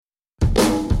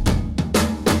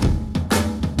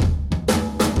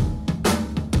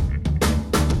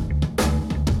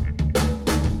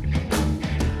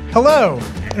Hello,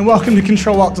 and welcome to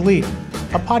Control-Alt-Delete,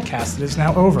 a podcast that is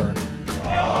now over.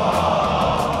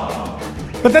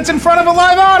 But that's in front of a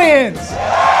live audience!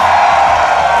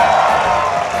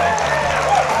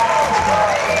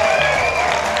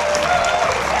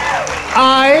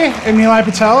 I am Nilay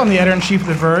Patel. I'm the editor-in-chief of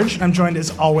The Verge, and I'm joined,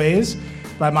 as always,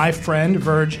 by my friend,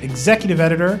 Verge executive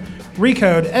editor,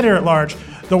 Recode editor-at-large,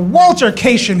 the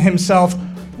Waltercation himself,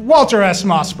 Walter S.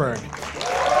 Mossberg.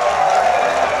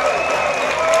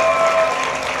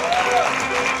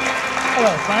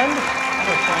 Hello, friend.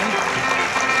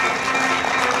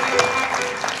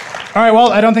 All right,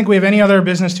 well, I don't think we have any other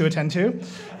business to attend to.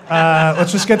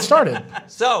 Let's just get started.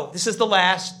 So, this is the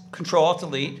last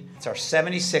Control-Alt-Delete. It's our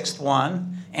 76th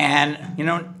one. And,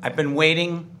 I've been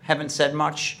waiting, haven't said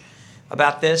much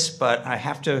about this, but I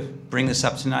have to bring this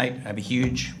up tonight. I have a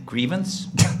huge grievance.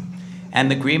 And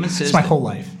the grievance is it's my whole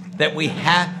life. That we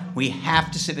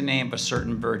have to say the name of a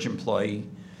certain Verge employee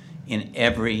in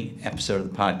every episode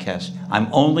of the podcast. I'm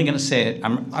only going to say it.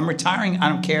 I'm retiring. I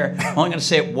don't care. I'm only going to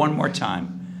say it one more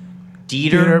time.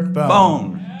 Dieter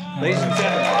Bohn. Ladies and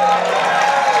gentlemen.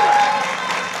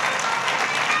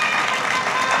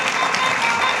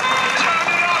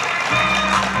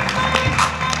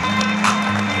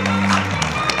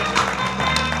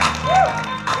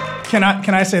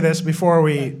 Can I say this before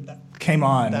we came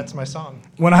on? That's my song.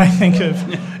 When I think of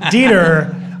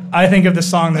Dieter, I think of the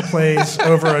song that plays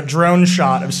over a drone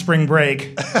shot of spring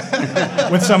break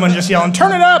with someone just yelling,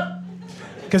 "Turn it up!"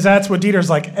 Because that's what Dieter's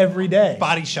like every day.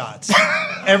 Body shots.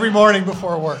 Every morning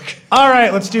before work. All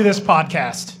right, let's do this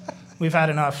podcast. We've had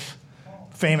enough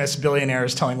famous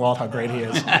billionaires telling Walt how great he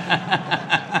is.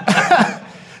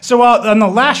 So on the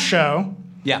last show,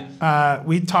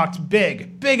 we talked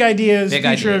big ideas,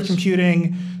 future of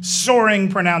computing, soaring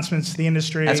pronouncements to the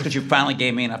industry. That's because you finally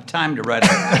gave me enough time to write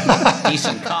a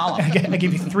decent column. I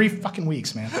gave you 3 fucking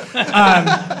weeks, man.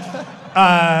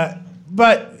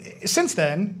 But since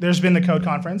then, there's been the Code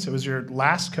Conference. It was your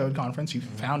last Code Conference. You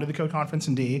founded the Code Conference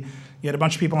in D. You had a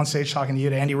bunch of people on stage talking to you,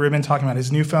 to Andy Rubin talking about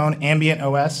his new phone, Ambient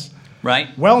OS.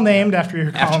 Right. Well named after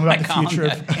your column about the future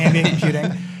of ambient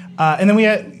computing. And then we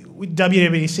had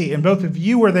WWDC, and both of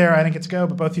you were there. I think it's Go,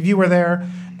 but both of you were there,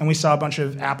 and we saw a bunch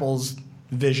of Apple's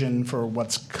vision for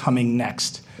what's coming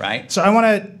next. Right. So I want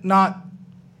to not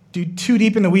do too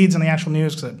deep in the weeds on the actual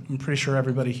news, because I'm pretty sure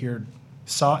everybody here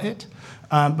saw it.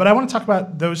 But I want to talk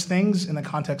about those things in the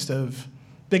context of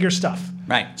bigger stuff.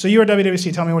 Right. So you were at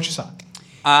WWDC. Tell me what you saw.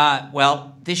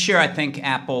 Well, this year I think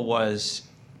Apple was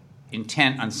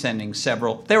intent on sending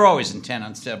several. They were always intent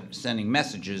on sending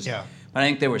messages. Yeah. But I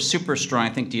think they were super strong. I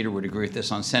think Dieter would agree with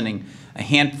this on sending a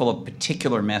handful of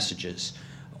particular messages.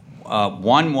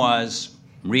 One was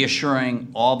reassuring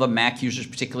all the Mac users,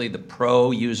 particularly the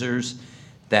Pro users,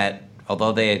 that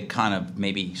although they had kind of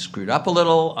maybe screwed up a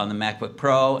little on the MacBook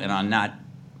Pro and on not,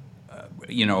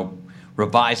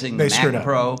 revising the Mac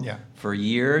Pro for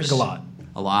years. Like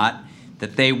a lot.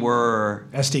 That they were...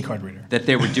 SD card reader. That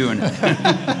they were doing...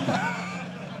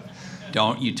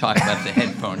 Don't you talk about the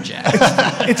headphone jack.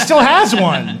 It still has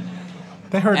one.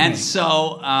 They heard me. And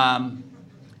so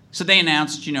they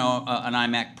announced, an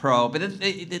iMac Pro. But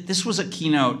this was a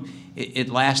keynote. It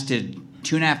lasted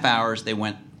 2.5 hours. They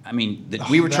went...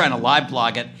 we were trying to live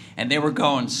blog it, and they were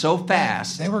going so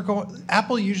fast. They were going...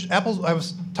 Apple. I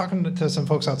was talking to some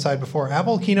folks outside before.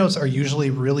 Apple keynotes are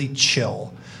usually really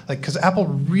chill. Because Apple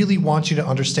really wants you to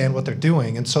understand what they're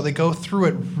doing, and so they go through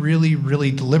it really, really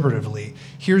deliberatively.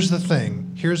 Here's the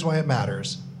thing. Here's why it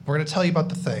matters. We're going to tell you about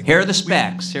the thing. Here are the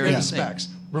specs. Here are the specs.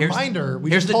 Reminder,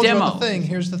 we just told you about the thing.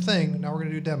 Here's the thing. Now we're going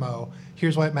to do a demo.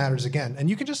 Here's why it matters again. And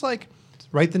you can just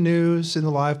write the news in the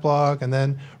live blog, and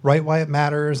then write why it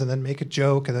matters, and then make a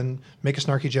joke, and then make a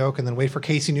snarky joke, and then wait for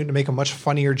Casey Newton to make a much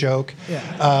funnier joke.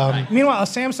 Yeah. Meanwhile, a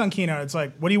Samsung keynote, it's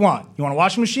like, what do you want? You want a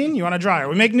washing machine? You want a dryer?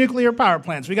 We make nuclear power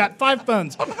plants. We got 5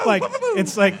 phones.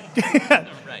 It's like,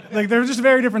 they're just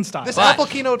very different styles. This Apple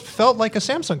keynote felt like a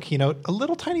Samsung keynote a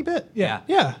little tiny bit. Yeah.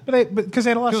 Yeah. But because they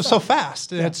had a lot of stuff. It was so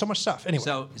fast. It had so much stuff. Anyway.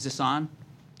 So is this on?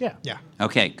 Yeah. Yeah.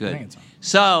 Okay, good. I think it's on.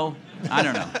 So, I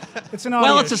don't know. It's an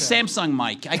audio it's a show. Samsung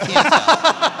mic. I can't tell.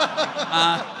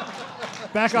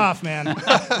 Back off, man.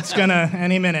 It's going to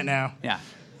any minute now. Yeah,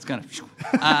 it's going to...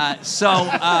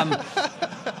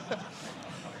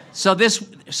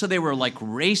 So they were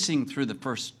racing through the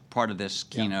first part of this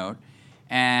keynote,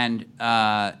 and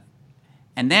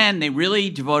then they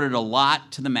really devoted a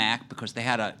lot to the Mac because they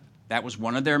had that was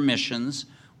one of their missions,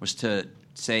 was to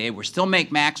say, hey, we're still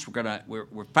make Macs. We've got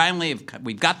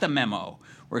the memo.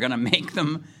 We're gonna make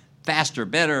them faster,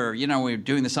 better. We're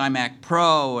doing this iMac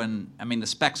Pro, and the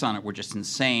specs on it were just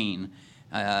insane.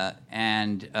 So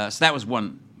that was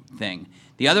one thing.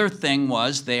 The other thing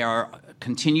was they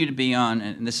continue to be on,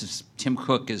 and this is Tim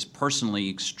Cook is personally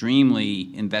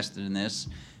extremely invested in this.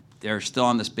 They're still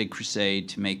on this big crusade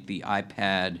to make the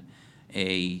iPad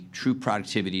a true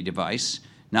productivity device,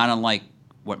 not unlike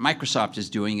what Microsoft is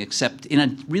doing, except in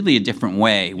a really a different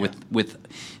way.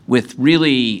 With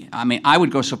really, I mean, I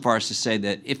would go so far as to say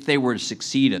that if they were to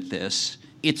succeed at this,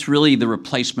 it's really the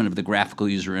replacement of the graphical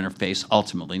user interface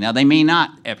ultimately. Now, they may not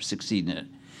ever succeed in it.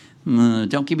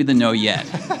 Don't give me the no yet.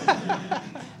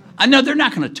 I know they're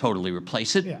not going to totally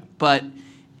replace it, but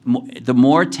the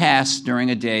more tasks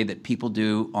during a day that people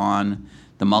do on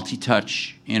the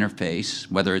multi-touch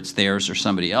interface, whether it's theirs or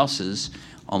somebody else's,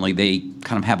 only they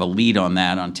kind of have a lead on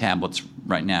that on tablets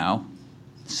right now.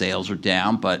 Sales are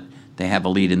down, but they have a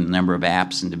lead in the number of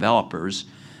apps and developers.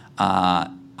 I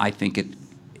think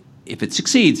if it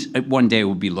succeeds, one day it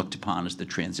will be looked upon as the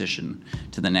transition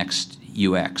to the next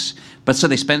UX. But so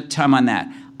they spent time on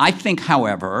that. I think,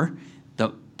 however,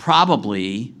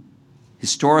 probably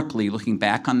historically, looking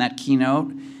back on that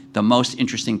keynote, the most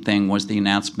interesting thing was the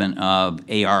announcement of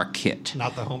ARKit.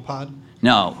 Not the HomePod?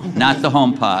 No, not the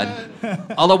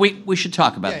HomePod. Although we should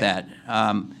talk about that.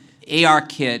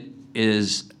 ARKit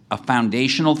is a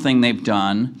foundational thing they've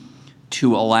done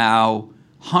to allow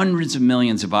hundreds of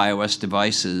millions of iOS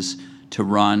devices to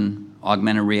run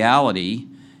augmented reality.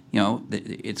 You know,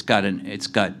 it's got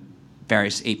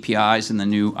various APIs in the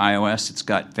new iOS. It's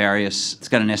got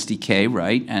an SDK,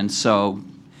 right? And so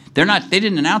they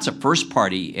didn't announce a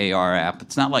first-party AR app.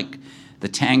 It's not like the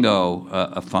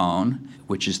Tango phone,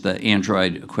 which is the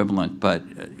Android equivalent, but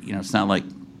it's not like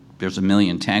there's a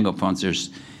million Tango phones.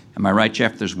 Am I right,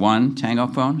 Jeff? There's one Tango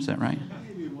phone. Is that right?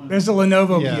 There's a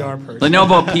Lenovo PR person.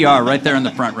 Lenovo PR right there in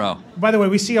the front row. By the way,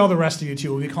 we see all the rest of you,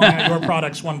 too. We'll be calling out your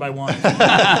products one by one.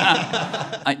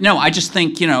 No, I just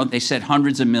think, they said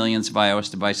hundreds of millions of iOS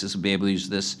devices will be able to use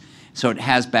this. So it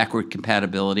has backward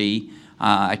compatibility.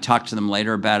 I talked to them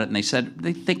later about it, and they said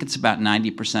they think it's about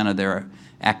 90% of their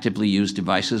actively used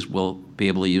devices will be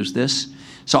able to use this.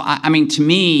 So, I mean, to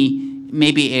me,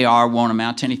 maybe AR won't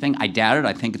amount to anything. I doubt it.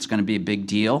 I think it's going to be a big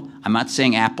deal. I'm not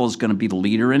saying Apple's going to be the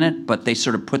leader in it, but they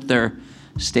sort of put their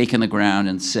stake in the ground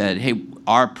and said, hey,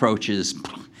 our approach is,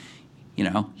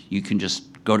 you can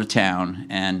just go to town,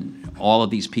 and all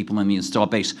of these people in the install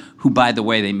base, who, by the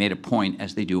way, they made a point,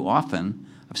 as they do often,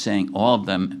 of saying all of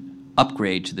them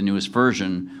upgrade to the newest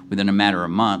version within a matter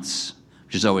of months,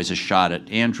 which is always a shot at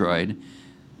Android.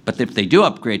 But if they do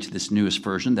upgrade to this newest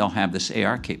version, they'll have this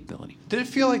AR capability. Did it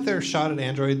feel like their shot at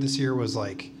Android this year was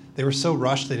like they were so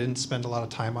rushed they didn't spend a lot of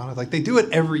time on it? Like they do it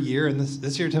every year, and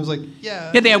this year Tim's like,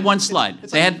 yeah, they had one slide.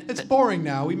 It's boring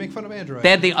now. We make fun of Android. They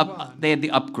had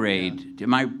the upgrade.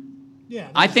 Yeah.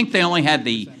 I think they only had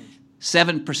the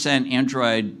 7%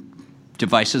 Android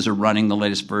devices are running the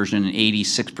latest version, and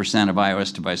 86% of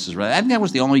iOS devices are. I think that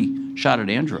was the only shot at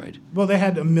Android. Well, they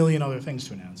had a million other things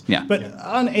to announce. Yeah. But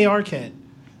on ARKit,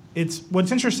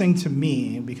 what's interesting to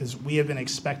me, because we have been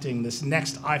expecting this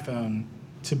next iPhone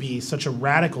to be such a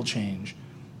radical change.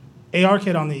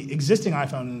 ARKit on the existing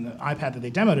iPhone and the iPad that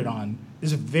they demoed it on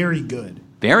is very good.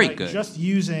 Very good. Just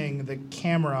using the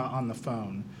camera on the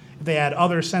phone. If they add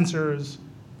other sensors,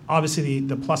 obviously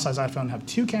the plus-size iPhone have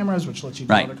 2 cameras, which lets you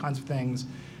do other kinds of things.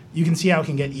 You can see how it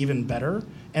can get even better.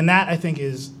 And that, I think,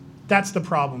 that's the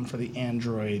problem for the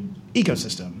Android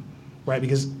ecosystem, right?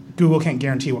 Because Google can't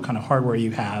guarantee what kind of hardware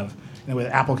you have, and with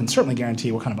Apple can certainly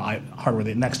guarantee what kind of hardware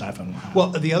the next iPhone will have. Well,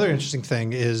 the other interesting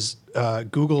thing is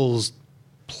Google's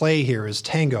play here is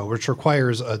Tango, which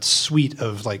requires a suite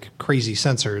of like crazy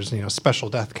sensors, special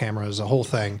depth cameras, a whole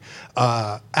thing.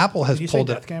 Apple has pulled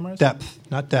depth cameras? Depth,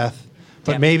 not death,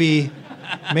 but maybe.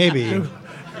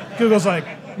 Google's like,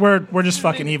 we're just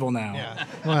fucking evil now. Yeah.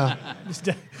 Well, just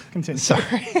continue. Sorry.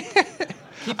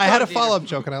 I had a follow-up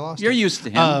joke and I lost it. You're used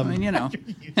to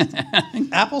him.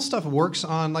 Apple stuff works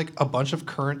on like a bunch of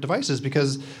current devices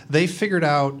because they figured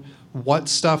out what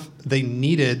stuff they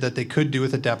needed that they could do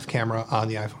with a depth camera on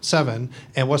the iPhone 7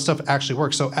 and what stuff actually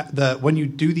works. So when you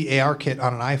do the ARKit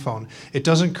on an iPhone, it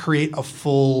doesn't create a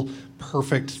full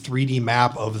perfect 3D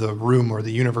map of the room or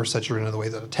the universe that you're in the way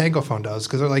that a Tango phone does,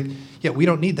 because they're like, yeah, we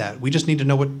don't need that. We just need to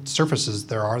know what surfaces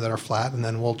there are that are flat, and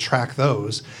then we'll track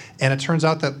those. And it turns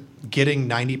out that getting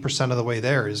 90% of the way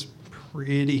there is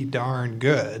pretty darn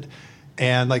good.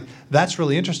 And like that's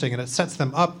really interesting, and it sets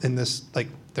them up in this like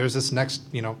there's this next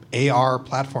AR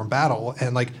platform battle,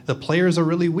 and like the players are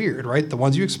really weird, right? The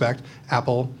ones you expect: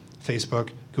 Apple, Facebook,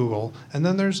 Google, and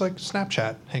then there's like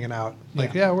Snapchat hanging out.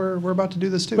 Like, yeah, we're about to do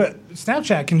this too. But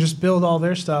Snapchat can just build all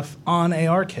their stuff on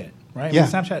ARKit, right? Yeah.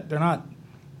 With Snapchat, they're not.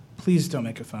 Please don't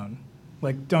make a phone.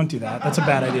 Like, don't do that. That's a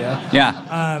bad idea.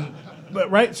 Yeah. But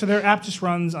right, so their app just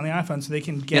runs on the iPhone, so they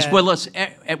can get. Yes, well,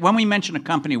 when we mention a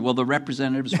company, will the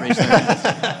representatives raise their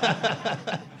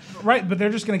hands? Right, but they're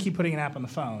just going to keep putting an app on the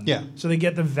phone. Yeah. So they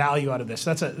get the value out of this.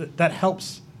 That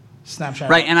helps Snapchat.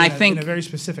 Right, and I think in a very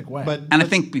specific way. And I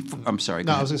think before, I'm sorry.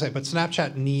 No, I was going to say, but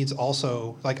Snapchat needs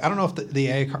also, like, I don't know if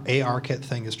the AR kit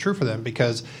thing is true for them,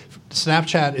 because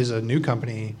Snapchat is a new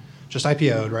company, just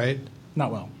IPO'd, right?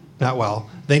 Not well. Not well.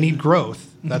 They need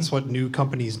growth. That's what new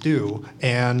companies do.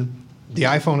 And the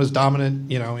iPhone is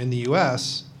dominant, in the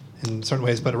U.S. in certain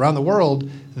ways, but around the world,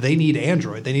 they need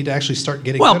Android. They need to actually start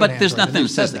getting. Well, good but at there's Android, nothing and that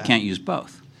they've says said they can't use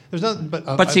both. There's nothing,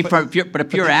 But see, if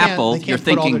you're Apple, they can't you're put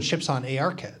all thinking their chips on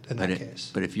ARKit in that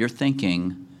case. But if you're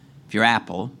thinking, if you're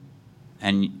Apple,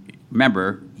 and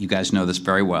remember, you guys know this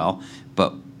very well,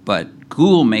 but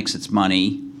Google makes its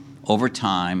money over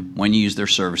time when you use their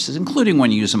services, including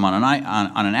when you use them on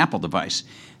an Apple device.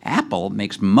 Apple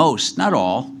makes most, not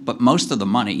all, but most of the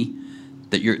money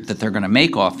that they're going to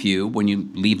make off you when you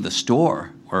leave the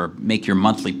store or make your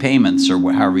monthly payments or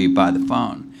however you buy the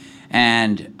phone.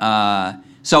 And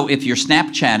so if your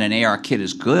Snapchat and ARKit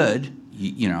is good,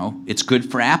 it's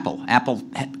good for Apple. Apple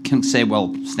can say, well,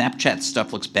 Snapchat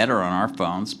stuff looks better on our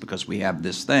phones because we have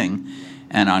this thing.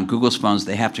 And on Google's phones,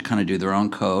 they have to kind of do their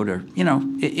own code, or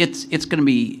it's going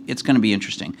to be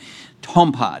interesting.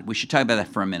 HomePod, we should talk about that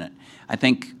for a minute. I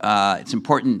think it's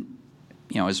important,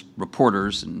 as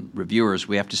reporters and reviewers,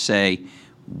 we have to say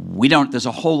there's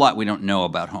a whole lot we don't know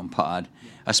about HomePod,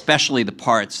 especially the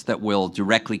parts that will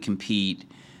directly compete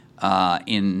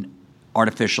in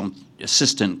artificial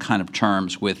assistant kind of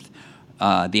terms with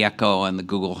the Echo and the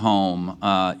Google Home.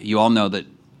 You all know that.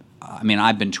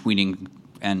 I've been tweeting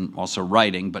and also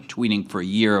writing, but tweeting for a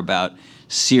year about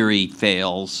Siri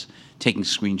fails, taking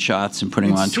screenshots and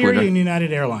putting them on Twitter. Siri and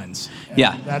United Airlines.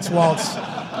 Yeah. That's Walt's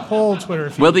whole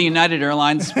Twitter feed. Will the United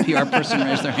Airlines PR person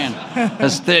raise their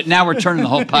hand? Now we're turning the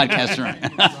whole podcast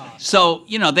around. So,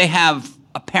 they have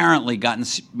apparently gotten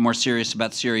more serious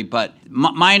about Siri, but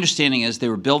my understanding is they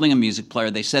were building a music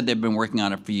player. They said they've been working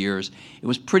on it for years. It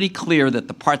was pretty clear that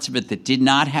the parts of it that did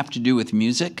not have to do with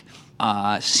music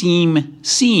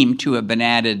seem to have been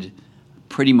added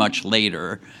pretty much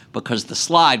later, because the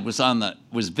slide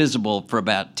was visible for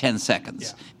about 10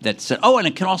 seconds. Yeah. That said, and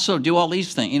it can also do all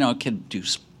these things. It can do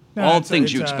all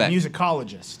things you expect.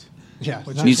 Musicologist. Yeah,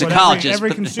 musicologist.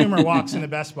 Every consumer walks into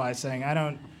Best Buy saying,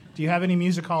 do you have any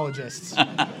musicologists?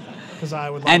 Because I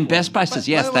would. And Best Buy says,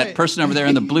 yes, that person over there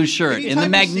in the blue shirt in the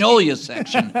Magnolia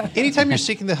section. Anytime you're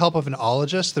seeking the help of an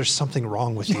ologist, there's something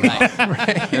wrong with you.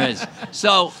 Right. There is.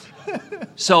 So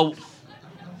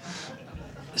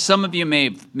some of you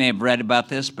may have read about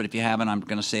this, but if you haven't, I'm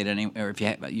going to say it anyway. Or if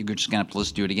you're just going to have to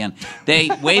listen to it again.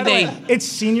 It's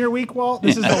Senior Week, Walt.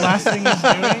 This is the last thing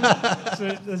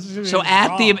he's doing. So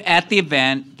at the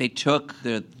event, they took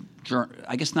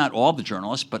I guess not all the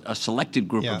journalists, but a selected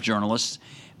group of journalists,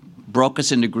 broke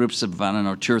us into groups of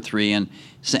 2 or 3,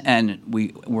 and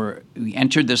we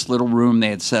entered this little room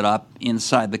they had set up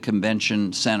inside the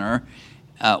convention center,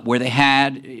 where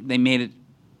they made it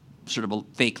sort of a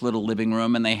fake little living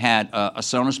room, and they had a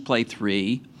Sonos Play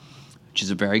 3, which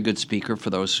is a very good speaker for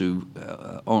those who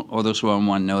own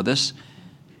one know this.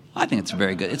 I think it's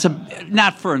very good. It's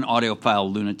not for an audiophile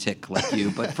lunatic like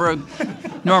you, but for a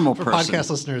normal for person. Podcast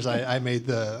listeners, I made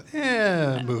the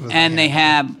move. And they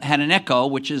had an Echo,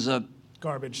 which is a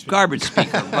garbage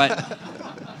speaker,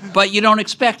 but you don't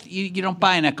expect you don't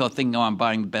buy an Echo thing. I'm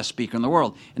buying the best speaker in the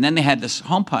world. And then they had this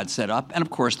HomePod set up, and of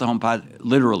course the HomePod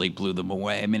literally blew them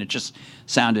away. It just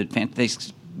sounded fantastic.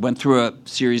 They went through a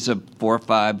series of 4 or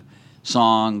 5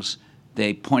 songs.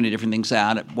 They pointed different things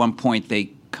out. At one point,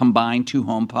 they combined 2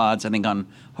 HomePods, I think on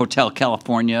Hotel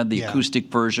California, the acoustic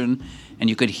version, and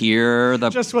you could hear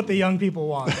just what the young people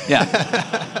want. Yeah.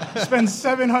 Spend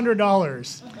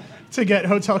 $700 to get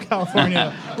Hotel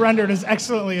California rendered as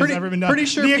excellently as ever been done. Pretty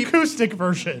sure acoustic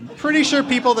version. Pretty sure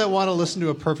people that want to listen to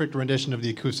a perfect rendition of the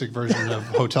acoustic version of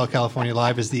Hotel California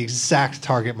Live is the exact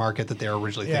target market that they were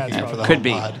originally thinking of for the Could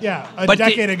be. HomePod. Yeah, a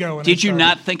decade ago. Did you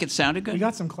not think it sounded good? We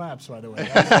got some claps, by the way.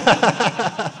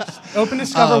 Open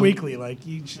Discover Weekly.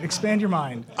 You expand your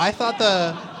mind. I thought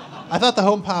the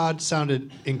HomePod sounded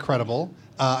incredible.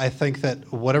 I think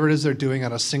that whatever it is they're doing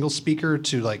on a single speaker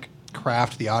to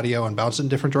craft the audio and bounce it in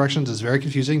different directions is very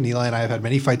confusing. Neela and I have had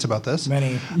many fights about this.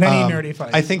 Many nerdy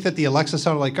fights. I think that the Alexa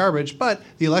sounded like garbage, but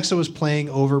the Alexa was playing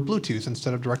over Bluetooth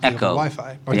instead of directly over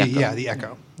Wi-Fi. Or the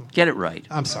Echo. Get it right.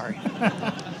 I'm sorry.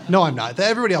 No, I'm not.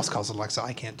 Everybody else calls it Alexa.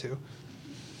 I can't too.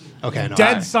 Okay, no.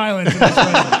 Dead silence in this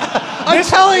room. I'm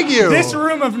telling you. This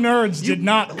room of nerds did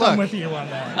not come with you on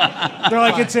that. They're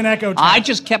like, it's an Echo. I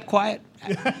just kept quiet.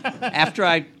 after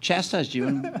I chastised you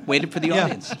and waited for the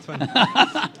audience. That's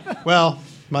fine. Well,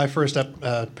 my first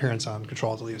appearance on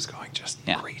Control Delete is going just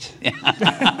great.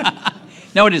 Yeah.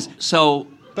 No, it is. So,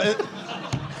 But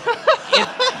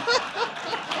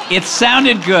it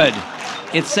sounded good.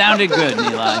 It sounded good,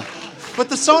 Eli. But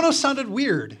the Sonos sounded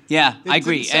weird. Yeah, It I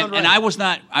agree. didn't sound And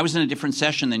right. I was in a different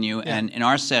session than you. And in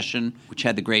our session, which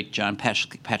had the great John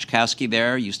Pachkowski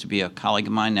there, used to be a colleague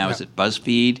of mine, now is at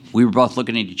BuzzFeed. We were both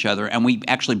looking at each other, and we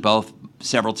actually both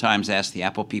several times asked the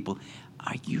Apple people,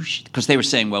 "Are you?" Because they were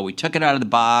saying, "Well, we took it out of the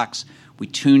box, we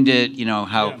tuned it. You know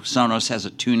how Sonos has a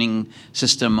tuning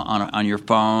system on your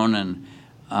phone, and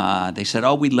they said,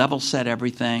 "Oh, we level set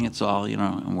everything. It's all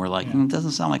And we're like, It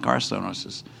doesn't sound like our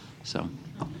Sonos's."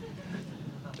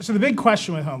 So the big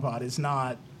question with HomePod is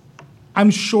not,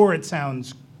 I'm sure it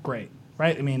sounds great,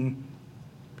 right? I mean,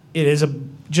 it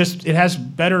has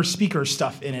better speaker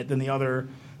stuff in it than the other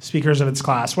speakers of its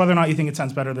class. Whether or not you think it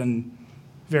sounds better than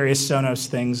various Sonos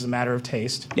things is a matter of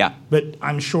taste. Yeah. But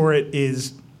I'm sure it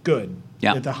is good,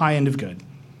 Yeah. at the high end of good.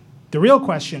 The real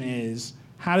question is,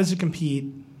 how does it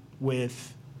compete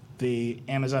with the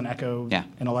Amazon Echo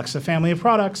and Alexa family of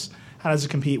products? How does it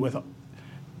compete with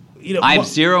I have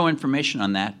zero information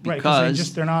on that Right, 'cause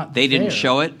because they're not they didn't there.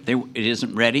 show it. It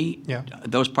isn't ready. Yeah.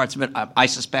 Those parts of it, I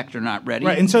suspect, are not ready.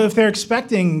 Right, and so if they're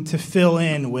expecting to fill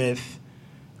in with,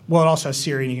 well, it also has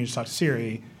Siri, and you can just talk to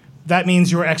Siri, that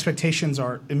means your expectations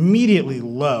are immediately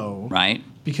low. Right.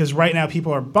 Because right now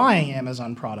people are buying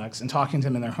Amazon products and talking to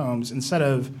them in their homes instead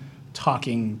of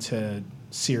talking to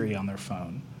Siri on their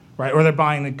phone, right? Or they're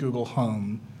buying the Google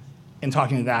Home and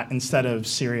talking to that instead of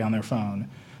Siri on their phone.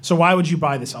 So why would you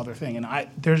buy this other thing? And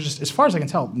there's just, as far as I can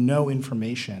tell, no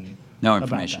information. No about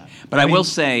information. that. But I will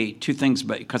say two things,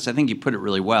 because I think you put it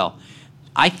really well.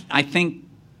 I think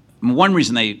one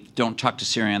reason they don't talk to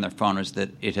Siri on their phone is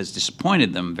that it has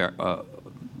disappointed them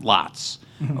lots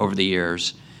over the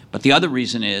years. But the other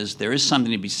reason is there is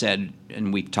something to be said,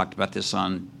 and we've talked about this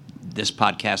on this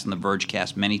podcast and the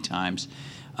Vergecast many times,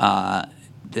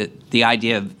 the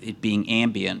idea of it being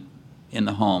ambient in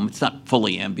the home. It's not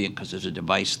fully ambient because there's a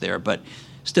device there, but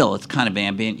still it's kind of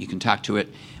ambient. You can talk to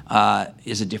it.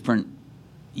 Is a different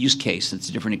use case. It's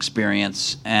a different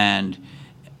experience, and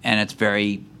it's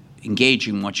very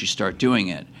engaging once you start doing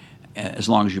it, as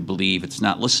long as you believe it's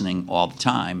not listening all the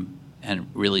time, and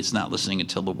really it's not listening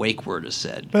until the wake word is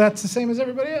said. But that's the same as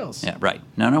everybody else. Yeah, right.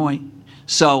 No, wait.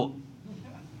 So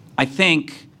I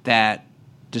think that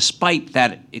despite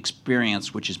that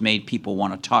experience, which has made people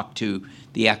want to talk to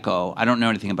the Echo, I don't know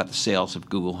anything about the sales of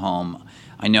Google Home.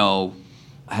 I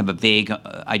have a vague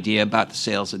idea about the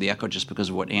sales of the Echo just because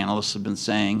of what analysts have been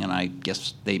saying, and I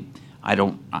guess I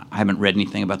haven't read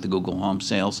anything about the Google Home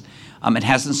sales. It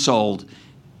hasn't sold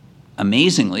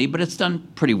amazingly, but it's done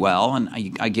pretty well, and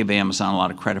I give Amazon a lot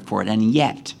of credit for it. And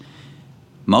yet,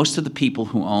 most of the people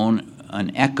who own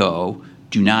an Echo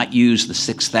do not use the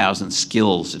 6,000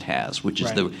 skills it has, which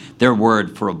is their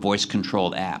word for a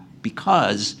voice-controlled app,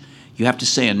 because you have to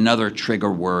say another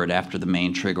trigger word after the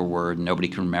main trigger word. Nobody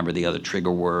can remember the other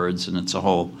trigger words, and it's a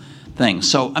whole thing.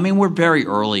 So, we're very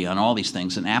early on all these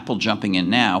things, and Apple jumping in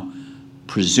now,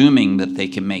 presuming that they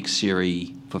can make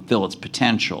Siri fulfill its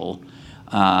potential,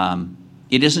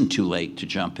 it isn't too late to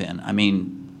jump in.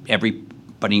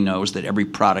 Everybody knows that every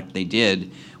product they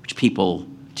did, which people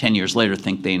 10 years later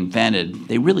think they invented,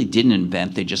 they really didn't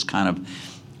invent. They just kind of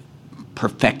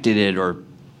perfected it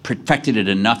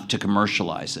enough to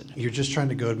commercialize it. You're just trying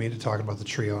to goad me to talking about the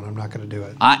Trio, and I'm not going to do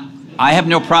it. I have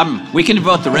no problem. We can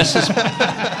devote the rest of this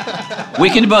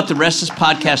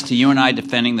podcast to you and I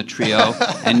defending the Trio,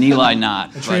 and Nilay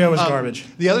not. The Trio was garbage.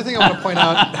 The other thing I want to point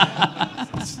out...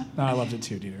 No, I loved it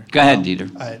too, Dieter. Go ahead, Dieter.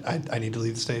 I need to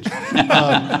leave the stage.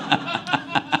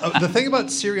 The thing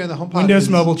about Siri on the HomePod Windows is...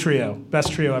 Mobile Trio.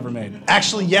 Best Trio ever made.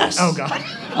 Actually, yes. Oh, God.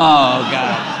 Oh,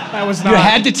 God. That was not... You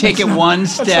had to take it one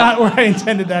step. That's not where I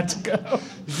intended that to go.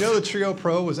 Did you know the Trio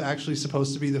Pro was actually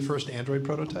supposed to be the first Android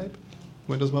prototype?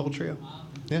 Windows Mobile Trio.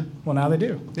 Yeah. Well, now they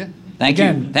do. Yeah. Thank you.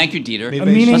 Again, Thank you, Dieter. A Let's get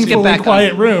meaningfully back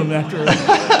quiet room after...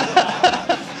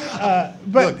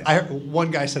 But Look,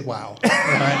 one guy said, wow. All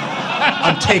right.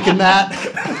 I'm taking that.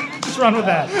 just run with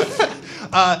that.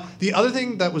 The other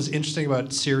thing that was interesting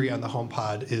about Siri on the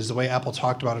HomePod is the way Apple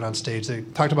talked about it on stage. They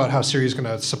talked about how Siri is going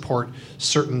to support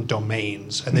certain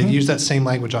domains, and they've used that same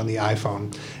language on the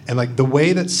iPhone. And the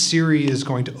way that Siri is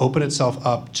going to open itself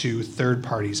up to third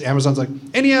parties. Amazon's like,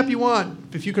 any app you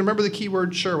want. If you can remember the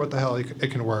keyword, sure, what the hell,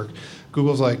 it can work.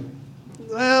 Google's like,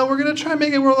 well, we're going to try and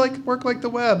make it work like the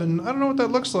web, and I don't know what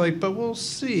that looks like, but we'll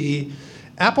see.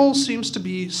 Apple seems to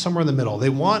be somewhere in the middle. They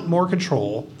want more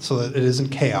control so that it isn't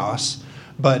chaos,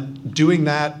 But doing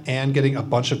that and getting a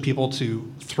bunch of people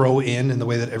to throw in the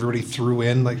way that everybody threw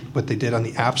in, like what they did on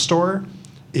the App Store,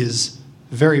 is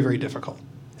very, very difficult.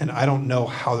 And I don't know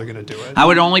how they're going to do it. I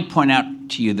would only point out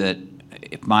to you that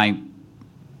I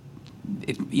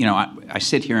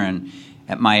sit here and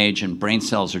at my age and brain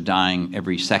cells are dying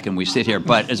every second we sit here.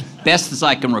 But as best as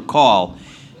I can recall,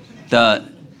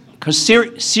 because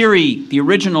Siri, the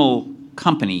original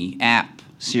company app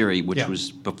Siri, which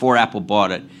was before Apple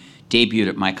bought it, debuted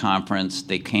at my conference.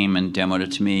 They came and demoed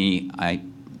it to me. I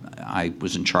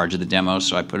was in charge of the demo,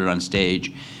 so I put it on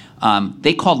stage.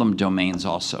 They called them domains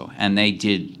also, and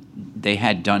they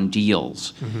had done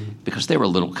deals because they were a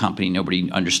little company.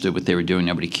 Nobody understood what they were doing.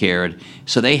 Nobody cared.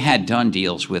 So they had done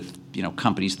deals with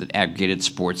companies that aggregated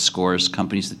sports scores,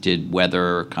 companies that did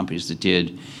weather, companies that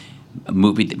did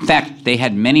movie. In fact, they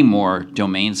had many more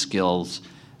domain skills.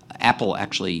 Apple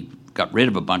actually got rid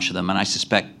of a bunch of them, and I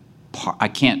suspect I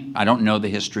don't know the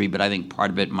history, but I think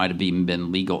part of it might have even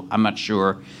been legal. I'm not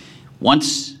sure.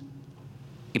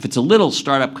 If it's a little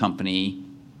startup company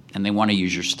and they want to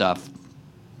use your stuff,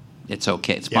 it's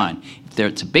okay, it's fine. If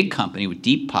it's a big company with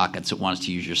deep pockets that wants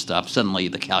to use your stuff, suddenly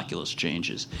the calculus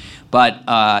changes. But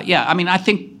I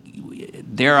think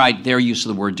their use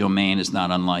of the word domain is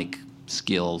not unlike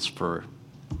skills for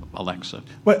Alexa.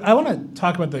 But I want to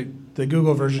talk about the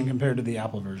Google version compared to the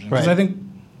Apple version. Because I think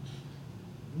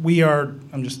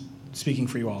I'm just speaking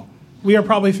for you all. We are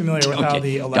probably familiar with how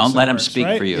the Alexa Don't let him works, speak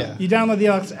right? for you. You download the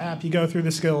Alexa app, you go through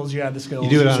the skills, you add the skills. You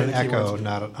do it on say an the Echo, keywords.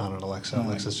 not on an Alexa.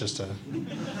 Alexa's just a... So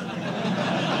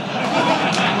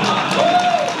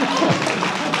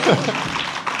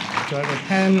I have a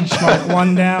pen, mark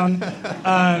one down.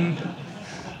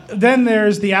 Then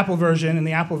there's the Apple version, and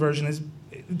the Apple version it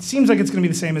seems like it's going to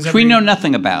be the same as Which we know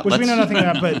nothing about. Which we know nothing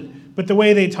about, but the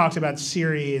way they talked about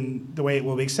Siri and the way it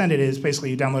will be extended is basically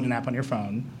you download an app on your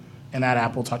phone, and that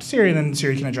app will talk to Siri, and then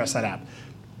Siri can address that app.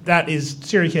 That is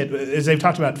SiriKit, as they've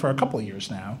talked about for a couple of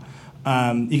years now.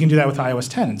 You can do that with iOS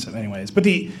 10 in so many ways. But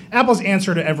Apple's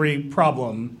answer to every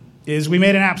problem is we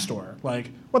made an app store.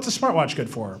 Like, what's a smartwatch good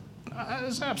for?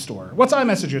 It's an app store. What's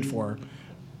iMessage good for?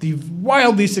 The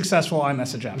wildly successful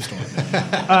iMessage app store.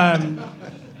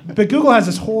 But Google has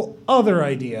this whole other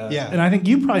idea, and I think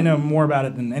you probably know more about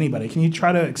it than anybody. Can you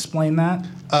try to explain that?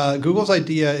 Google's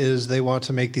idea is they want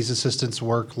to make these assistants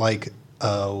work like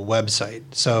a website.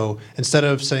 So instead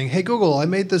of saying, hey, Google, I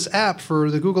made this app for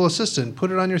the Google Assistant,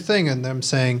 put it on your thing, and them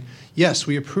saying, yes,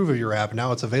 we approve of your app,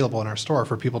 now it's available in our store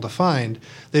for people to find,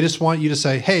 they just want you to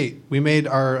say, hey, we made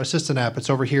our Assistant app,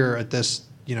 it's over here at this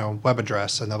web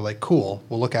address, and they're like, cool,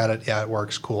 we'll look at it, yeah, it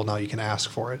works, cool, now you can ask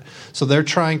for it. So they're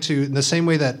trying to, in the same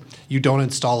way that you don't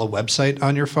install a website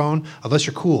on your phone, unless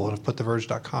you're cool and have put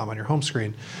TheVerge.com on your home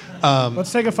screen.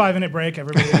 Let's take a 5-minute break,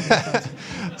 everybody.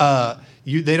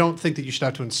 They don't think that you should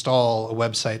have to install a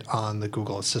website on the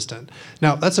Google Assistant.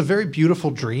 Now, that's a very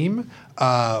beautiful dream,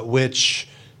 which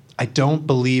I don't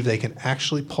believe they can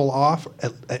actually pull off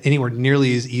anywhere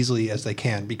nearly as easily as they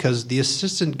can, because the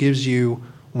Assistant gives you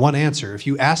one answer. If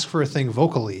you ask for a thing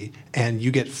vocally and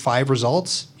you get 5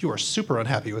 results, you are super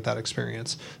unhappy with that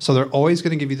experience. So they're always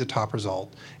going to give you the top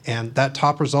result. And that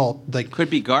top result could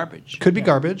be garbage. Could be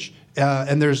garbage.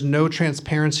 And there's no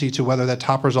transparency to whether that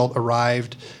top result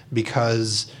arrived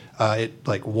because it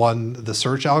won the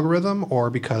search algorithm or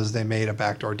because they made a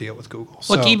backdoor deal with Google.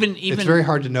 Look, so even it's very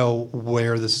hard to know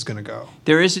where this is going to go.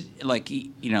 There is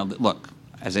look,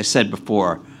 as I said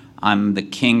before, I'm the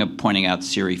king of pointing out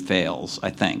Siri fails, I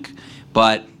think.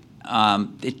 But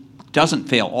it doesn't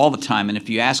fail all the time. And if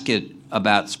you ask it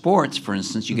about sports, for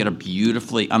instance, you get a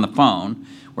beautifully, on the phone,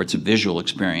 where it's a visual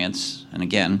experience. And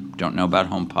again, don't know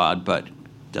about HomePod, but it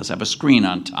does have a screen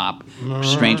on top.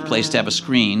 Strange place to have a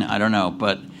screen, I don't know.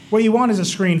 But what you want is a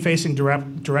screen facing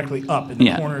directly up in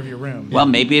the corner of your room. Well,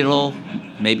 maybe it'll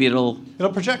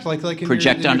project like in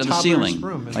project your onto the ceiling,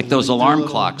 room, like those alarm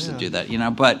clocks that do that,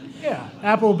 But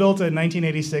Apple built a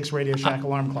 1986 Radio Shack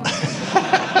alarm clock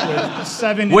with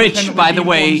 7. Which, by the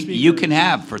way, you can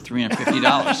have for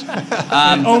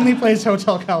 $350. It only plays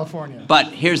Hotel California. But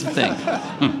here's the thing: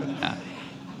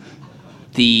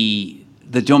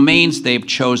 the domains they've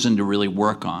chosen to really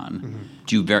work on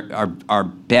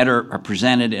are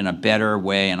presented in a better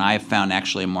way, and I have found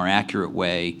actually a more accurate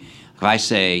way. If I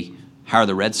say, how are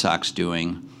the Red Sox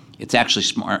doing? It's actually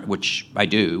smart, which I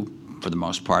do for the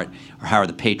most part. Or how are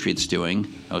the Patriots doing?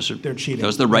 They're cheating.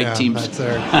 Those are the right teams. That's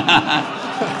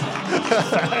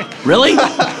Really?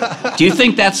 Do you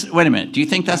think that's? Wait a minute. Do you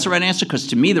think that's the right answer? Because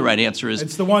to me, the right answer is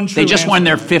it's the one true they just answer. won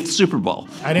their 5th Super Bowl.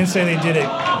 I didn't say they did it.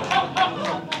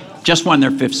 just won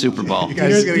their 5th Super Bowl. You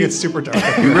guys are going to get super dark.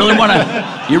 You really want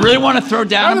to throw How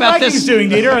down are the about Vikings this? doing,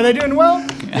 Dieter? Are they doing well?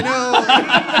 You know,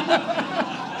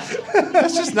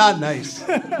 that's just not nice.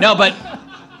 No, but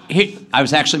I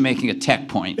was actually making a tech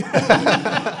point.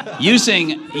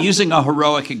 using a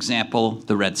heroic example,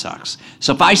 the Red Sox.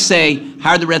 So if I say,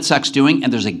 how are the Red Sox doing,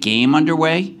 and there's a game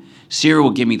underway, Siri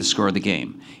will give me the score of the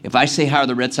game. If I say, how are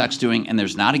the Red Sox doing, and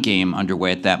there's not a game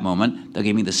underway at that moment, they'll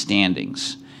give me the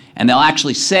standings. And they'll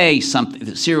actually say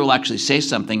something, Siri will actually say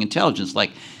something intelligent,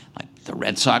 like the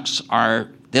Red Sox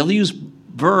they'll use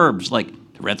verbs like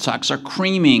the Red Sox are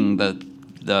creaming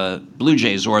the Blue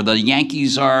Jays, or the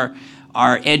Yankees are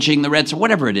edging the Reds, or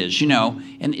whatever it is,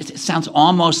 And it sounds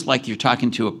almost like you're talking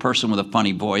to a person with a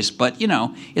funny voice, but,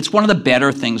 it's one of the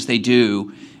better things they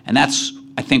do. And that's,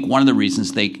 I think, one of the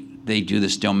reasons they do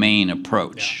this domain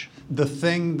approach. Yeah. The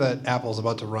thing that Apple's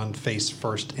about to run face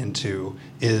first into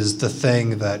is the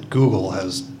thing that Google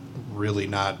has really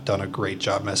not done a great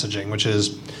job messaging, which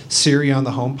is Siri on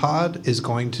the HomePod is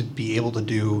going to be able to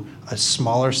do a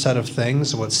smaller set of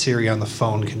things than what Siri on the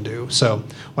phone can do. So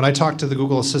when I talk to the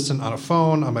Google Assistant on a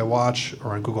phone, on my watch,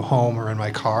 or on Google Home, or in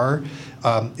my car,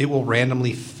 it will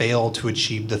randomly fail to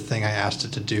achieve the thing I asked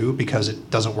it to do because it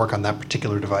doesn't work on that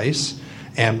particular device.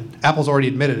 And Apple's already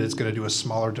admitted it's going to do a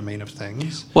smaller domain of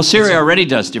things. Well, Siri already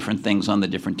does different things on the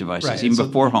different devices, right, even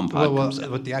before HomePod comes well,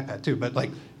 out. with the iPad too, but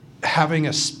having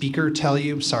a speaker tell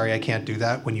you, sorry, I can't do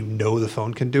that, when you know the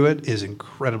phone can do it, is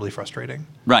incredibly frustrating.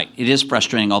 Right. It is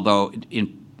frustrating, although,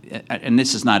 and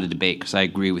this is not a debate because I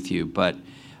agree with you, but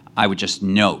I would just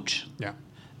note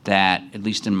that, at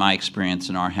least in my experience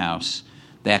in our house,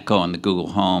 the Echo and the Google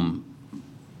Home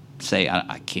say,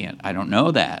 I can't, I don't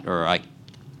know that, or I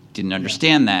didn't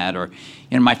understand that, or,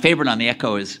 my favorite on the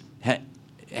Echo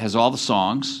has all the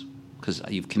songs, because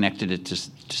you've connected it to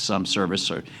some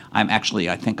service, or I'm actually,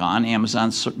 I think, on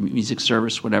Amazon's music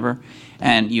service, whatever,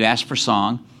 and you ask for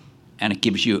song, and it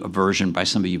gives you a version by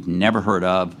somebody you've never heard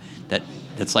of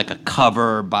that's like a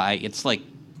cover by, it's like,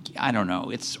 I don't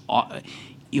know,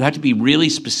 you have to be really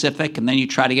specific, and then you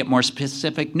try to get more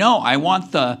specific. No, I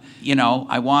want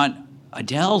I want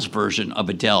Adele's version of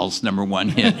Adele's #1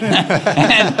 hit,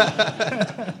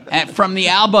 and from the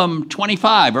album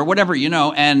 25 or whatever,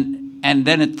 and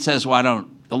then it says, well,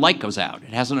 the light goes out.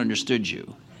 It hasn't understood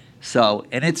you. So,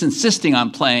 and it's insisting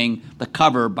on playing the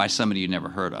cover by somebody you never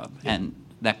heard of, and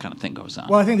that kind of thing goes on.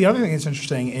 Well, I think the other thing that's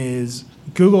interesting is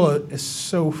Google is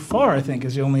so far, I think,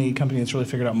 is the only company that's really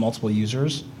figured out multiple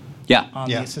users on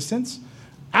the assistants.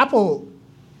 Apple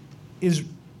is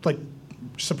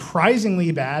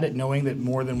surprisingly bad at knowing that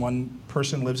more than one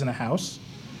person lives in a house.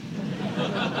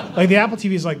 The Apple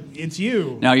TV is it's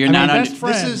you. No, you're not. My best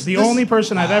friend, this is the only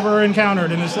person I've ever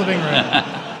encountered in this living room.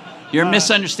 You're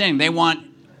misunderstanding. They want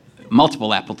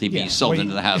multiple Apple TVs sold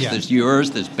into the house. Yeah. There's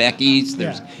yours, there's Becky's,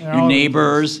 there's your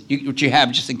neighbors, which you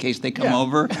have just in case they come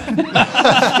over. Steve,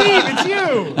 it's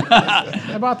you.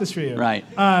 I bought this for you. Right.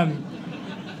 But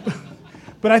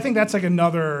I think that's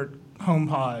another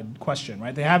HomePod question,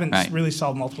 right? They haven't really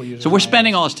solved multiple users. So we're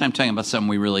spending all this time talking about something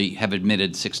we really have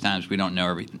admitted 6 times we don't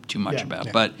know too much about.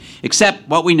 Yeah. But except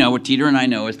what we know, what Dieter and I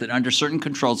know, is that under certain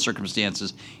controlled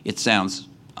circumstances, it sounds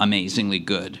amazingly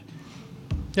good.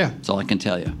 Yeah. That's all I can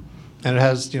tell you. And it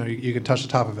has, you can touch the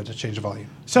top of it to change the volume.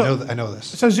 So I know this.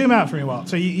 So zoom out for me a while.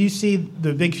 So you see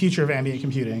the big future of ambient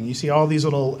computing. You see all these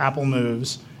little Apple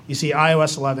moves. You see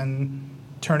iOS 11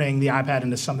 turning the iPad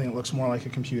into something that looks more like a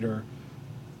computer.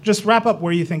 Just wrap up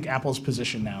where you think Apple's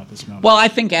position now at this moment. Well, I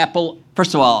think Apple,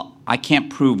 first of all, I can't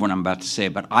prove what I'm about to say,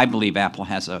 but I believe Apple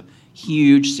has a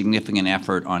huge, significant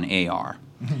effort on AR.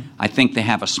 Mm-hmm. I think they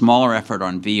have a smaller effort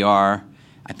on VR.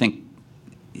 I think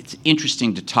it's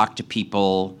interesting to talk to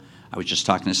people. I was just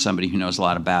talking to somebody who knows a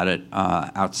lot about it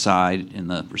outside in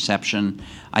the reception.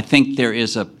 I think there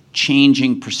is a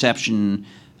changing perception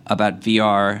about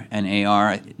VR and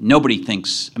AR.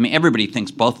 Everybody thinks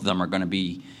both of them are going to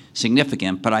be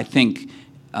significant, but I think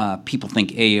people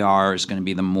think AR is going to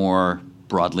be the more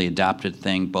broadly adopted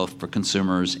thing, both for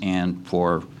consumers and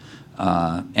for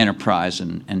enterprise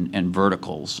and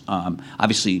verticals.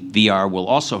 Obviously, VR will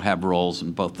also have roles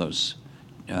in both those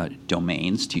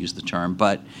domains, to use the term,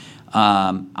 but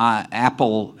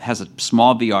Apple has a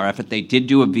small VR effort. They did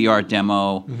do a VR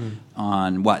demo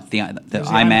on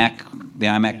the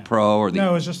iMac Pro, or no,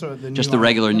 it was just the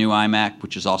regular new iMac,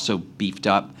 which is also beefed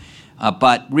up.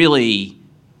 But really,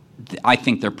 I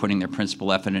think they're putting their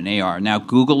principal effort in AR. Now,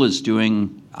 Google is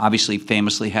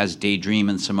famously has Daydream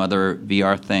and some other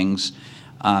VR things,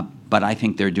 but I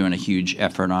think they're doing a huge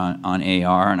effort on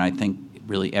AR, and I think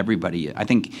really everybody. I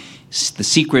think the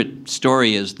secret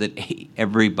story is that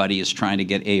everybody is trying to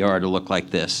get AR to look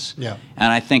like this. Yeah.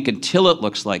 And I think until it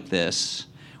looks like this,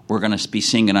 we're going to be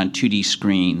seeing it on 2D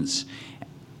screens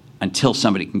until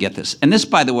somebody can get this. And this,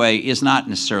 by the way, is not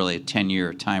necessarily a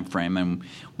 10-year time frame. And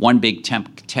one big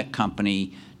tech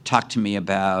company talked to me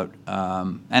about,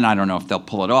 and I don't know if they'll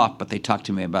pull it off, but they talked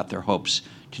to me about their hopes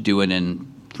to do it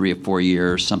in 3 or 4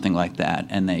 years, something like that.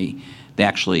 And they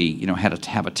actually, had to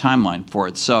have a timeline for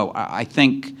it. So I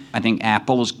think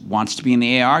Apple wants to be in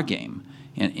the AR game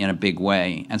in a big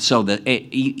way. And so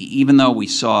even though we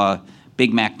saw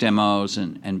Big Mac demos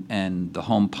and the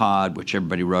HomePod, which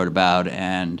everybody wrote about,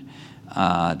 and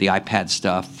the iPad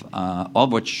stuff, all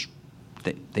of which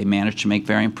they managed to make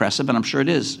very impressive, and I'm sure it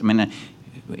is. I mean,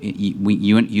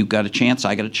 you got a chance,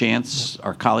 I got a chance,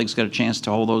 our colleagues got a chance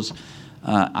to hold those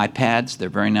iPads. They're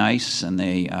very nice, and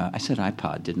I said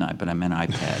iPod, didn't I? But I meant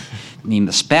iPad. I mean,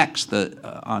 the specs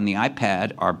on the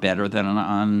iPad are better than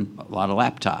on a lot of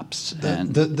laptops.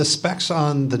 The specs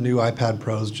on the new iPad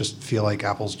Pros just feel like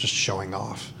Apple's just showing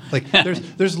off. Like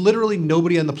there's literally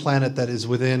nobody on the planet that is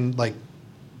within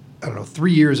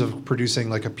 3 years of producing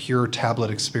like a pure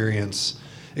tablet experience,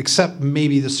 except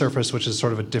maybe the Surface, which is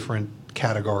sort of a different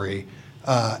category.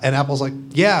 And Apple's like,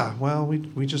 yeah, well, we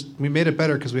made it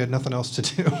better because we had nothing else to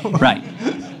do. Right.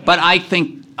 But I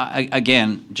think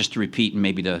again, just to repeat, and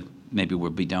maybe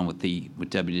we'll be done with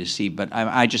WWDC. But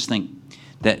I just think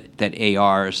that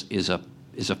AR is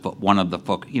one of the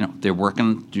focus. They're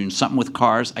doing something with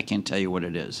cars. I can't tell you what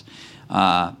it is,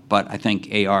 but I think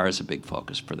AR is a big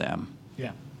focus for them.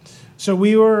 Yeah. So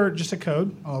we were just at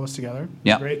Code, all of us together.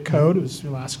 Yeah. Great Code. It was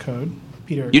your last Code.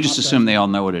 Peter. You just assume they all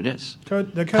know what it is. The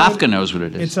code, Kafka knows what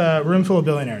it is. It's a room full of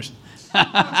billionaires.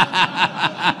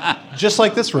 Just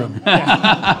like this room.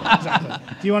 Yeah,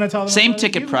 exactly. Do you want to tell them? Same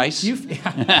ticket price.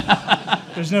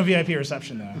 There's no VIP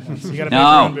reception, though. So you got to pay for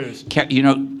your own booze.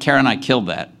 Kara and I killed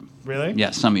that. Really? Yeah,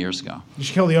 some years ago. You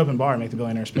should kill the open bar and make the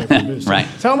billionaires pay for the booze. Right.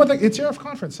 Tell them it's your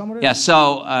conference. Tell them what it is.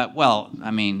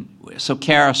 Yeah, so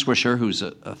Kara Swisher, who's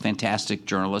a fantastic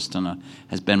journalist and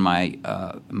has been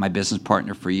my business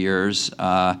partner for years,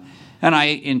 and I,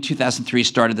 in 2003,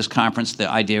 started this conference, the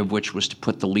idea of which was to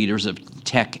put the leaders of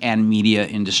tech and media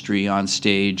industry on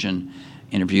stage and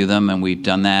interview them, and we've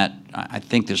done that. I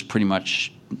think there's pretty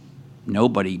much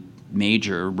nobody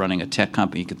major running a tech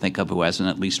company you can think of who hasn't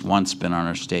at least once been on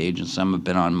our stage, and some have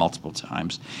been on multiple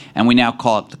times. And we now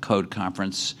call it the Code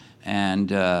Conference,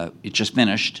 and it just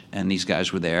finished, and these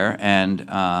guys were there, and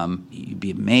you'd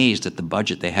be amazed at the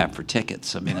budget they have for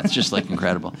tickets. I mean, it's just like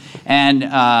incredible. And,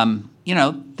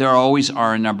 there always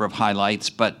are a number of highlights,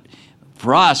 but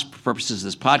for us, for purposes of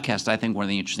this podcast, I think one of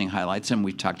the interesting highlights, and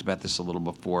we've talked about this a little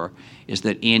before, is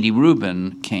that Andy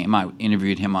Rubin came. I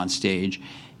interviewed him on stage.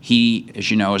 He, as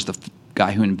you know, is the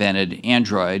guy who invented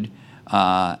Android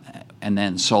and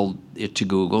then sold it to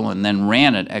Google and then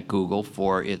ran it at Google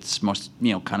for its most,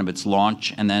 kind of its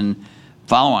launch and then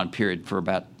follow-on period for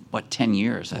about, 10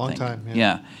 years, I think. Long time,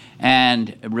 yeah.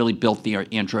 And really built the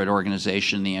Android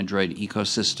organization, the Android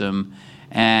ecosystem.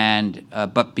 And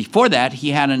but before that,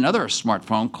 he had another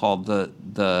smartphone called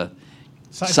the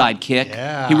Sidekick.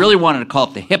 Yeah. He really wanted to call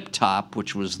it the Hip Top,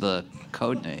 which was the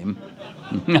code name.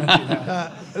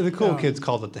 The cool kids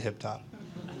called it the Hip Top.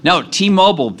 No,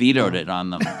 T-Mobile vetoed it on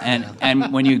them,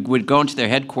 and when you would go into their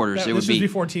headquarters, there would be this was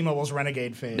before T-Mobile's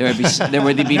renegade phase. There would be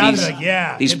Now these, they're like,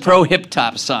 yeah, these hip pro hip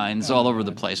top signs all over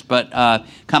the place. But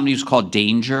company was called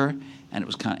Danger, and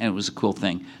it was a cool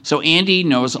thing. So Andy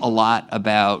knows a lot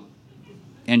about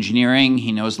engineering.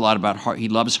 He knows a lot about he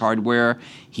loves hardware.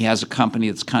 He has a company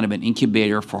that's kind of an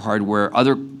incubator for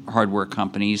other hardware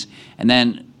companies, and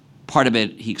then part of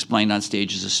it he explained on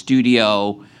stage is a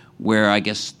studio where I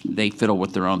guess they fiddle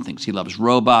with their own things. He loves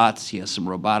robots. He has some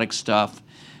robotic stuff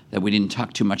that we didn't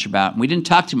talk too much about. And we didn't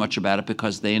talk too much about it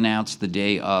because they announced the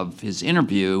day of his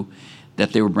interview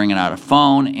that they were bringing out a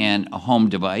phone and a home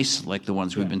device like the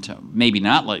ones we've been maybe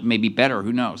not, like maybe better,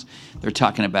 who knows, they're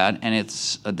talking about. And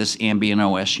it's this Ambient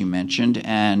OS you mentioned.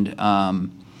 And,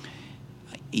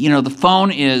 the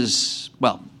phone is,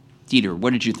 well, Dieter,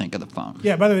 what did you think of the phone?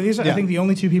 Yeah, by the way, these are, I think, the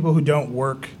only two people who don't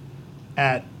work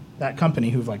at that company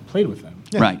who've played with them.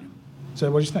 Yeah. Right. So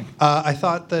what did you think? I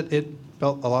thought that it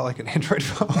felt a lot like an Android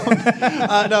phone.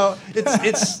 No,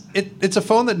 it's a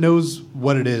phone that knows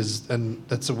what it is, and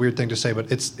that's a weird thing to say,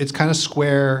 but it's kind of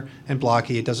square and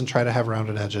blocky. It doesn't try to have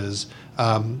rounded edges.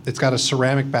 It's got a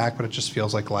ceramic back, but it just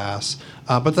feels like glass.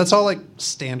 But that's all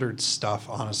standard stuff,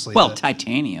 honestly. Well,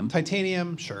 titanium.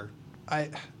 Titanium, sure.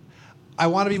 I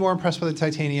want to be more impressed with the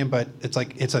titanium, but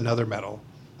it's another metal.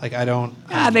 Like I don't.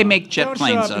 They make jet Don't show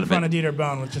planes up out in of front it. of Dieter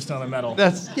Bohn with just another metal.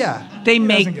 That's yeah. They doesn't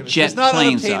make give a shit. jet It's not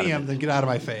planes out of unobtainium. it. Then get out of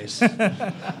my face.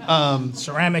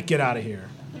 Ceramic, get out of here.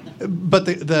 But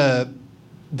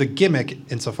the gimmick,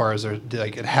 insofar as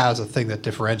it has a thing that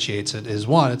differentiates it, is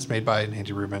one, it's made by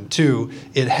Andy Rubin. Two,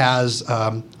 it has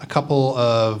a couple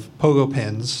of pogo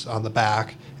pins on the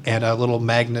back and a little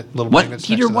magnet. What, magnets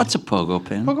Peter? next to What's a them. pogo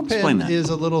pin? Pogo Explain pin that. is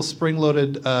a little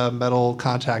spring-loaded metal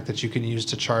contact that you can use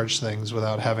to charge things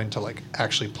without having to like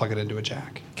actually plug it into a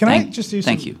jack. Can I Thank- just do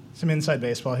thank you. some inside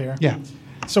baseball here? Yeah.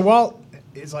 So Walt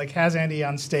is like has Andy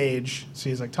on stage, so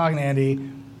he's like talking to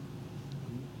Andy.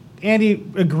 Andy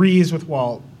agrees with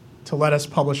Walt to let us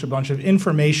publish a bunch of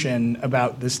information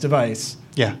about this device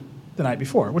Yeah. the night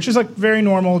before, which is like very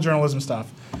normal journalism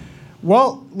stuff.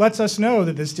 Walt lets us know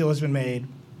that this deal has been made,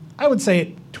 I would say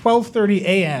at 12:30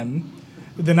 a.m.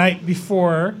 the night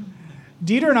before.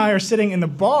 Dieter and I are sitting in the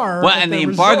bar. Well, at and the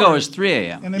embargo resort. is 3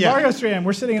 a.m. And the Yeah. embargo is 3 a.m.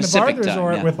 We're sitting in the bar Pacific at the time,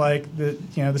 resort yeah. with like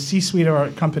the C-suite of our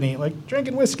company, like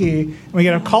drinking whiskey, and we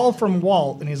get a call from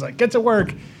Walt, and he's like, "Get to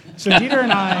work." So Dieter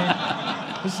and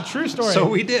I, this is a true story. So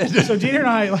we did. So Dieter and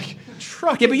I like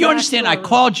truck. Yeah, it but you back understand, to I our-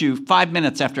 called you 5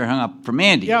 minutes after I hung up from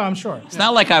Andy. Yeah, I'm sure. It's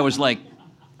not like I was like,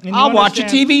 And you I'll watch a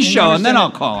understand- TV you show and then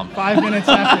I'll understand call him. 5 minutes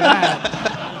after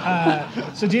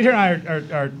that. So Dieter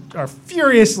and I are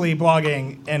furiously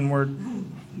blogging, and we're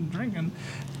drinking,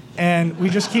 and we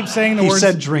just keep saying the He words.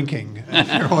 said drinking,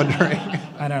 if you're wondering.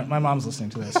 I know my mom's listening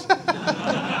to this.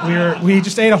 We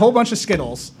just ate a whole bunch of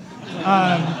Skittles,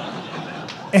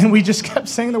 and we just kept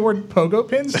saying the word pogo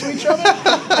pins to each other,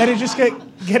 and it just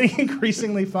getting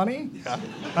increasingly funny.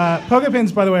 Pogo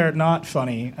pins, by the way, are not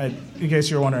funny. In case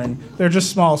you're wondering, they're just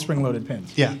small spring-loaded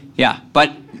pins. Yeah. Yeah,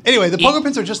 but Anyway, the pogo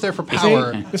pins are just there for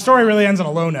power. See, the story really ends on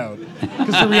a low note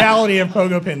because the reality of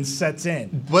pogo pins sets in.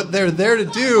 What they're there to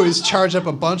do is charge up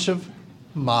a bunch of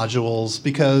modules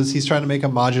because he's trying to make a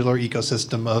modular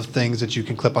ecosystem of things that you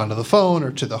can clip onto the phone or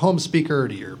to the home speaker or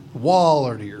to your wall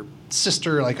or to your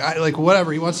sister, like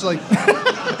whatever. He wants to like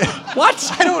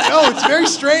what? I don't know. It's very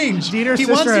strange. Dieter's he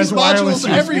sister wants has these wireless modules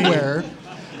USB. everywhere.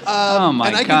 Oh my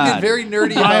and I God. can get very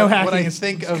nerdy about Biohacking what I has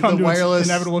think of come the to its wireless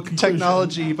inevitable conclusion.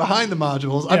 technology behind the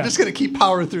modules. Yeah. I'm just going to keep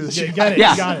powering through the You shit. got it.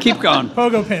 Yeah, you got it. keep going.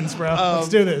 Pogo pins, bro. Let's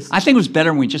do this. I think it was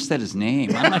better when we just said his name.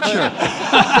 I'm not sure.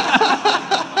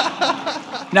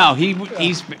 No,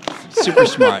 he's super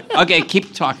smart. Okay,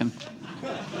 keep talking.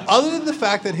 Other than the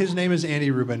fact that his name is Andy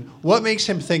Rubin, what makes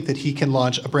him think that he can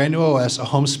launch a brand new OS, a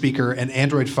home speaker, an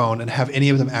Android phone, and have any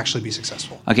of them actually be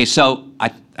successful? Okay, so I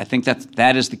think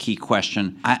that is the key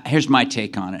question. Here's my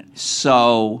take on it.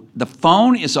 So the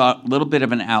phone is a little bit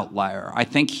of an outlier. I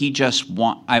think he just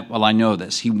I know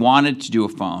this. He wanted to do a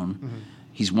phone. Mm-hmm.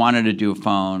 He's wanted to do a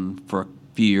phone for a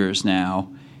few years now.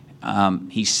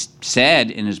 He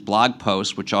said in his blog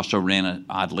post, which also ran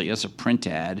oddly as a print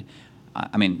ad,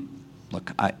 I mean,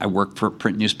 look, I worked for a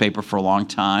print newspaper for a long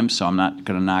time, so I'm not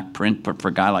going to knock print, but for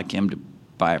a guy like him to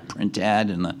buy a print ad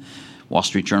in the Wall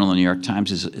Street Journal and the New York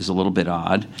Times is a little bit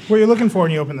odd. What you're looking for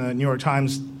when you open the New York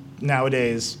Times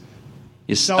nowadays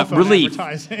Is cell phone relief.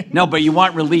 advertising. No, but you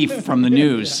want relief from the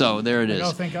news, so there it is.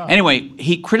 oh, thank God. Anyway,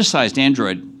 he criticized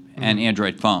Android and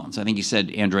Android phones. I think he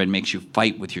said Android makes you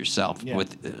fight with yourself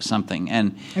with something.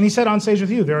 And And he said on stage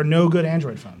with you, there are no good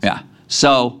Android phones. yeah,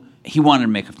 so he wanted to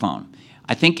make a phone.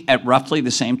 I think at roughly the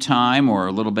same time or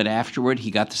a little bit afterward,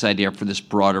 he got this idea for this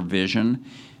broader vision,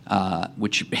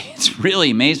 which it's really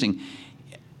amazing.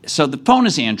 So the phone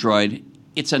is Android.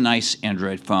 It's a nice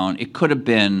Android phone. It could have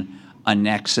been a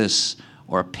Nexus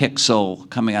or a Pixel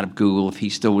coming out of Google. If he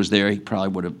still was there, he probably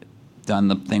would have done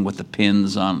the thing with the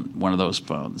pins on one of those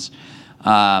phones.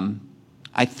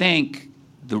 I think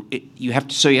you have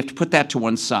to put that to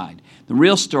one side. The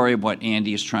real story of what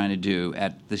Andy is trying to do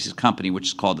at this company, which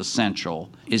is called Essential,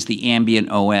 is the Ambient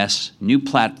OS, new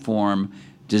platform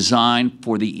designed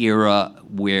for the era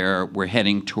where we're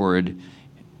heading toward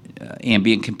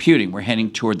ambient computing. We're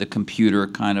heading toward the computer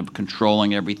kind of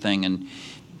controlling everything and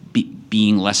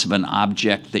being less of an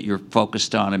object that you're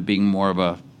focused on and being more of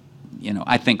a,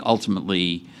 I think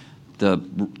ultimately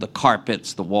the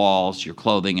carpets, the walls, your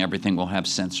clothing, everything will have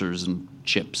sensors and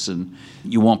chips, and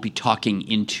you won't be talking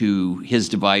into his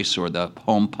device or the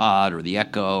HomePod or the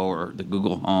Echo or the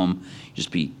Google Home. You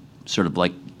just be sort of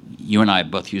like, you and I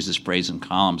have both used this phrase in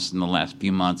columns in the last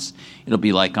few months. It'll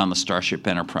be like on the Starship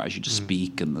Enterprise. You just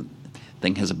speak, and the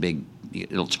thing has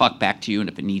it'll talk back to you, and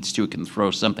if it needs to, it can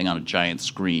throw something on a giant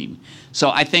screen.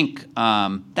 So I think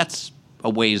that's a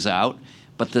ways out,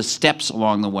 but the steps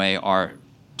along the way are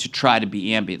to try to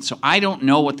be ambient. So I don't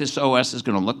know what this OS is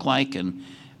going to look like, and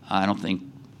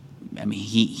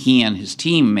he and his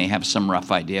team may have some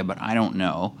rough idea, but I don't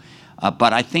know.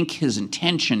 But I think his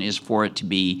intention is for it to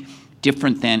be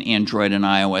different than Android and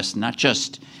iOS, not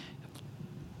just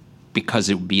because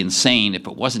it would be insane if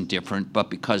it wasn't different, but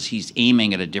because he's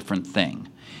aiming at a different thing.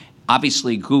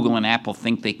 Obviously, Google and Apple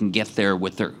think they can get there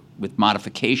with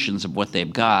modifications of what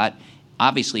they've got.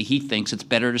 Obviously, he thinks it's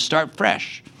better to start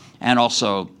fresh. And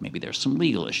also, maybe there's some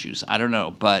legal issues. I don't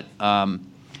know. But I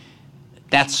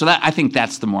think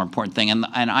that's the more important thing. And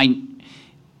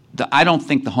I don't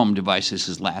think the home device is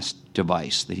his last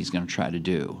device that he's going to try to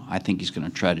do. I think he's going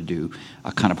to try to do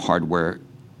a kind of hardware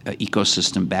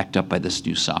ecosystem backed up by this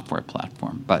new software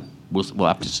platform. But we'll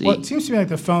have to see. Well, it seems to me like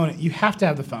the phone, you have to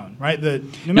have the phone, right?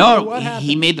 No matter what happens,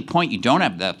 he made the point you don't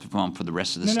have that phone for the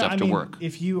rest of the stuff to work.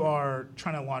 If you are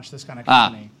trying to launch this kind of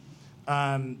company,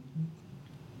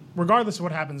 regardless of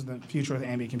what happens in the future with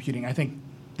ambient computing, I think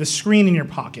the screen in your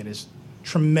pocket is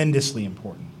tremendously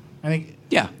important. I think.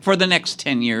 Yeah, for the next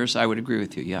 10 years, I would agree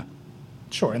with you, yeah.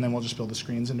 Sure, and then we'll just build the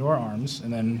screens into our arms,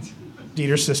 and then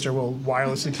Dieter's sister will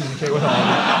wirelessly communicate with all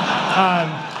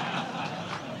of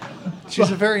you.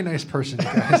 She's a very nice person, you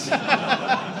guys.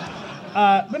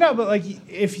 But like,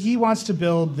 if he wants to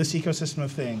build this ecosystem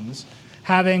of things,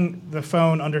 having the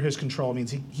phone under his control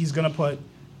means he's going to put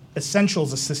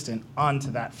Essentials Assistant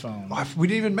onto that phone. We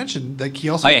didn't even mention that he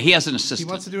also. Oh yeah, he has an assistant.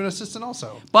 He wants to do an assistant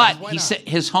also. But he said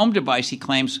his home device. He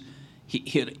claims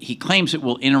he claims it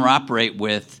will interoperate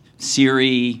with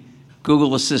Siri,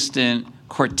 Google Assistant,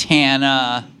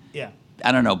 Cortana. Yeah.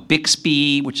 I don't know,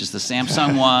 Bixby, which is the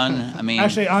Samsung one. I mean,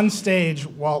 actually, on stage,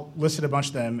 Walt listed a bunch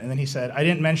of them, and then he said, "I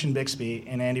didn't mention Bixby,"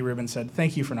 and Andy Rubin said,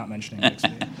 "Thank you for not mentioning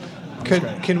Bixby."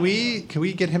 Can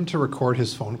we get him to record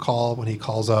his phone call when he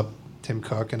calls up Tim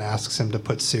Cook and asks him to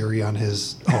put Siri on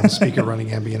his home speaker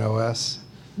running Ambient OS?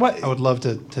 What? I would love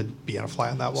to be on a fly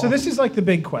on that wall. So this is like the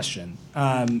big question,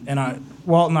 and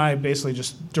Walt and I basically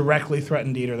just directly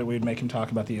threatened Dieter that we would make him talk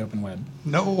about the open web.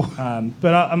 No.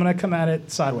 But I'm going to come at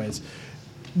it sideways.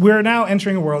 We're now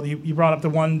entering a world. You brought up the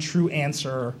one true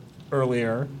answer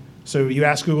earlier. So you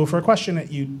ask Google for a question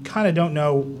that you kind of don't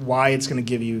know why it's going to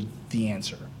give you the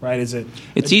answer, right? Is it?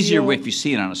 It's easier if you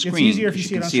see it on a screen. It's easier if you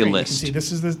see it on a screen. You can see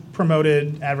this is the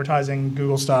promoted advertising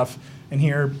Google stuff, and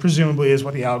here presumably is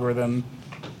what the algorithm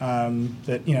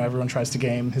that everyone tries to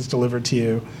game has delivered to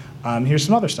you. Here's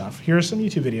some other stuff. Here are some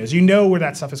YouTube videos. You know where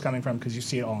that stuff is coming from because you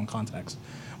see it all in context.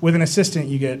 With an assistant,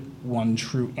 you get one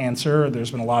true answer.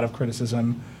 There's been a lot of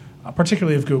criticism,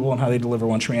 particularly of Google and how they deliver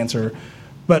one true answer.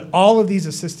 But all of these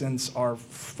assistants are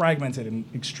fragmented in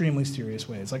extremely serious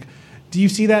ways. Like, do you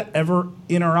see that ever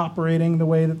interoperating the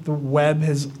way that the web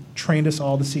has trained us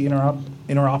all to see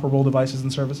interoperable devices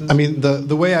and services? I mean,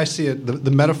 the way I see it, the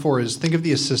metaphor is, think of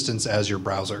the assistants as your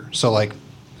browser. So, like,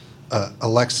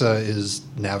 Alexa is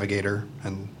Navigator,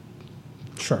 and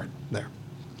sure, there.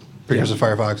 Here's a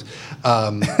Firefox.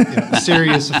 Siri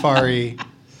is Safari.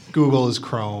 Google is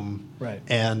Chrome. Right.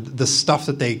 And the stuff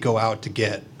that they go out to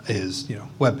get is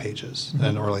web pages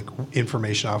or like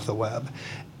information off the web.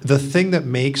 The thing that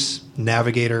makes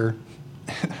Navigator,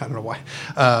 I don't know why.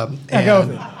 Go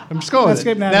with it. I'm just going with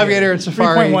it. Navigator and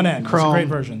Safari, 3.1n. Chrome. It's a great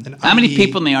version. How many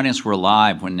people in the audience were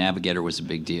alive when Navigator was a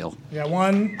big deal? We got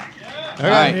one. All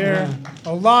right. Here.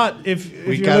 A lot, if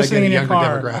you're listening in your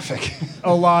car, demographic.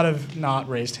 A lot of not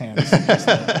raised hands.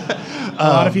 A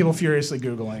lot of people furiously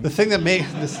Googling. The thing that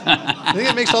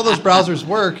makes all those browsers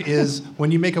work is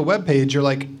when you make a web page, you're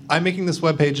like, I'm making this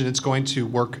web page and it's going to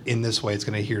work in this way. It's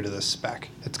going to adhere to this spec.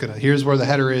 Here's where the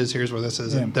header is. Here's where this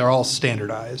is. Yeah. And they're all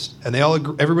standardized, and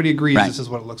everybody agrees This is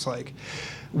what it looks like.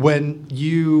 When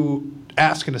you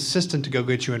ask an assistant to go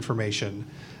get you information,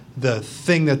 the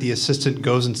thing that the assistant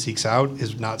goes and seeks out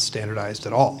is not standardized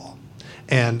at all.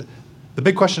 And the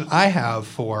big question I have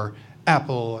for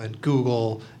Apple and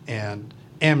Google and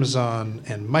Amazon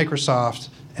and Microsoft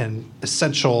and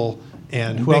Essential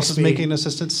and who else is making an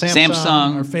assistant?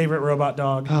 Samsung. Our favorite robot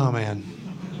dog. Oh, man.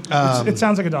 It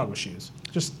sounds like a dog with shoes.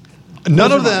 Just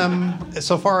none of them,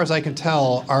 so far as I can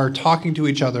tell, are talking to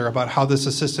each other about how this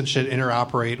assistant should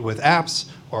interoperate with apps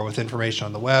or with information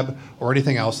on the web or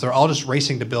anything else. They're all just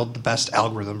racing to build the best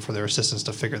algorithm for their assistants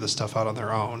to figure this stuff out on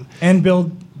their own. And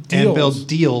build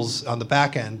deals on the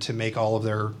back end to make all of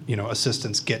their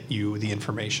assistants get you the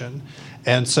information.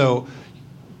 And so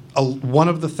one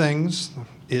of the things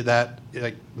that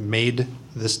made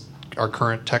our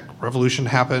current tech revolution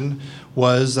happen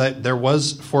was that there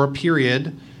was, for a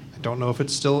period, I don't know if it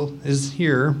still is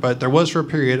here, but there was for a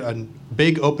period a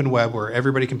big open web where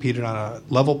everybody competed on a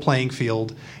level playing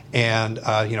field, and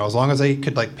as long as they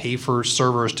could pay for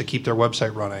servers to keep their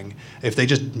website running, if they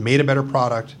just made a better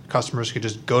product, customers could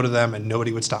just go to them and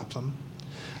nobody would stop them.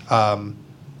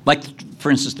 Like,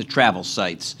 for instance, the travel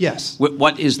sites. Yes.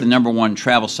 What is the number one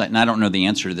travel site? And I don't know the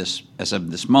answer to this as of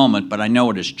this moment, but I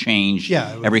know it has changed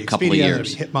every couple of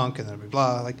years. Expedia, Hitmonk, and then it'd be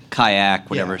blah. Kayak,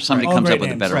 whatever. Yeah, Somebody right. comes All up with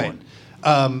a great better names.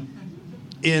 one.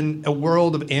 In a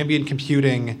world of ambient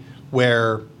computing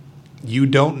where you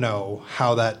don't know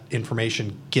how that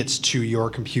information gets to your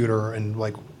computer and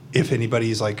like if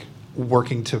anybody's like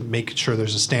working to make sure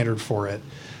there's a standard for it,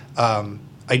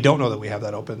 I don't know that we have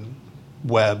that open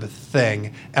web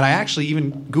thing. And I actually, even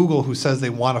Google, who says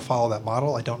they want to follow that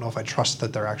model, I don't know if I trust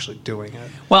that they're actually doing it.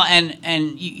 Well,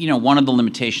 and you know, one of the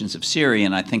limitations of Siri,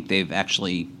 and I think they've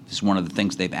actually, this is one of the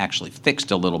things they've actually fixed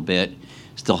a little bit,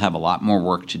 still have a lot more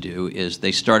work to do, is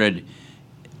they started,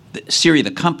 Siri,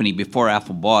 the company, before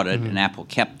Apple bought it, and Apple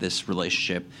kept this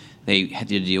relationship, they had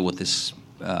to deal with this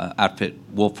outfit,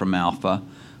 Wolfram Alpha,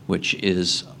 which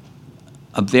is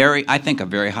I think a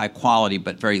very high quality,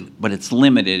 but it's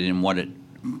limited in what it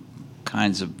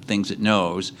kinds of things it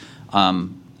knows.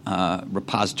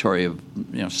 Repository of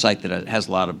site that has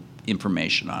a lot of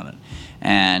information on it,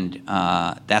 and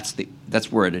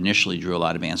that's where it initially drew a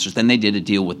lot of answers. Then they did a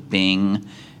deal with Bing,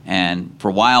 and for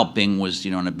a while Bing was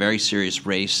in a very serious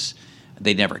race.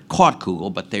 They never caught Google,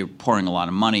 but they were pouring a lot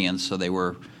of money in, so they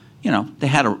were, they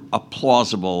had a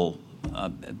plausible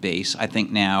base. I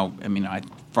think now, as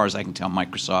far as I can tell,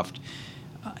 Microsoft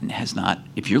has not.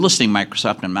 If you're listening,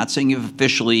 Microsoft, I'm not saying you've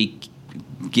officially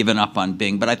given up on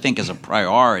Bing, but I think as a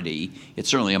priority, it's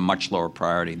certainly a much lower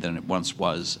priority than it once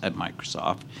was at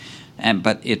Microsoft.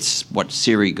 But it's what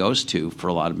Siri goes to for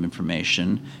a lot of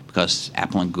information because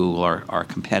Apple and Google are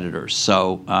competitors.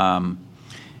 So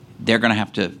they're going to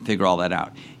have to figure all that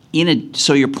out.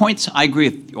 So your points, I agree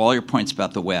with all your points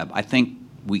about the web. I think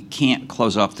we can't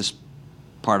close off this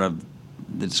part of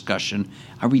the discussion.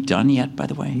 Are we done yet, by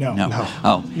the way? No.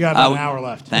 Oh. You got about an hour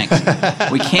left. Thanks.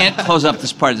 We can't close up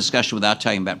this part of the discussion without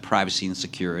talking about privacy and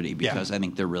security because I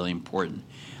think they're really important.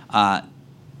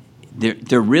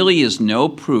 There really is no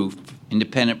proof,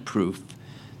 independent proof,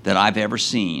 that I've ever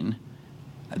seen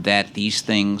that these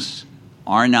things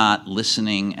are not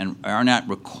listening and are not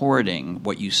recording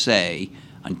what you say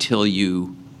until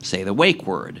you say the wake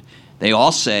word. They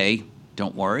all say,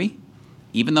 don't worry,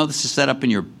 even though this is set up in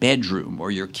your bedroom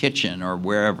or your kitchen or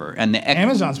wherever. And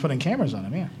Amazon's putting cameras on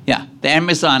them, yeah. Yeah. The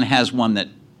Amazon has one that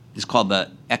is called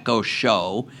the Echo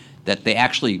Show that they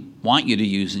actually want you to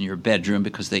use in your bedroom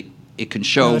because it can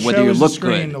show whether you look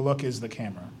good. The look is the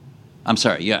camera. I'm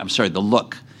sorry, the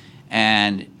look.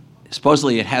 And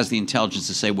supposedly it has the intelligence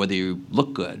to say whether you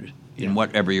look good in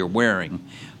whatever you're wearing.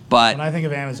 But when I think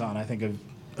of Amazon, I think of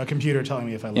a computer telling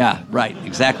me if I look yeah, good. right,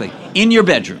 exactly. In your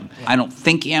bedroom. I don't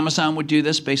think Amazon would do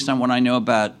this based on what I know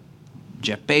about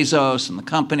Jeff Bezos and the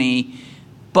company,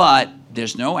 but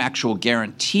there's no actual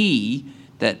guarantee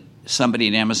that somebody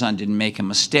at Amazon didn't make a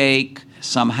mistake,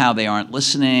 somehow they aren't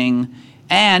listening,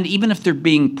 and even if they're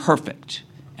being perfect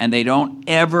and they don't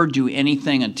ever do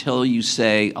anything until you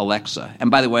say Alexa.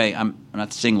 And by the way, I'm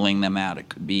not singling them out. It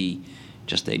could be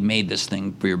just they made this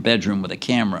thing for your bedroom with a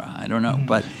camera. I don't know,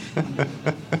 but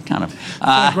kind of. It's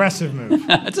an aggressive move.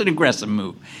 It's an aggressive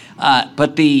move.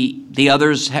 But the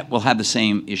others will have the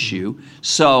same issue.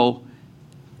 So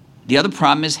the other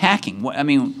problem is hacking.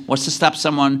 What's to stop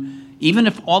someone, even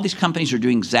if all these companies are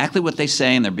doing exactly what they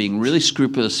say and they're being really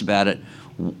scrupulous about it,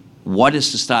 what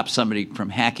is to stop somebody from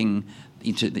hacking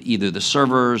into either the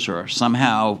servers or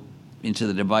somehow into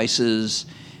the devices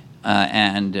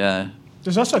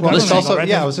There's also government. Right?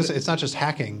 It's not just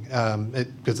hacking,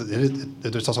 because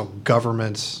there's also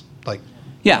governments like.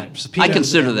 Yeah, I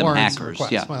consider them hackers.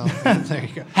 Requests. Yeah, well, there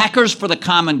you go. Hackers for the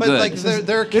common good. Like,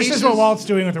 there are This cases, is what Walt's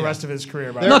doing with the rest of his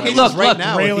career. By Look, the way. look, now with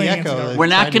the railing Echo. into we're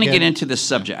not trying going to get into this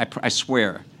subject. I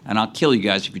swear, and I'll kill you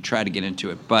guys if you try to get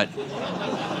into it. But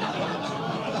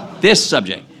this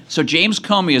subject. So James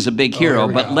Comey is a big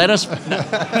hero, but go. let us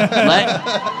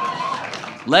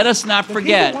not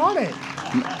forget. People want it.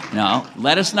 No,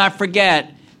 let us not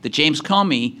forget that James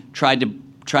Comey tried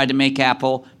to make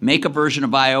Apple make a version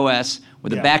of iOS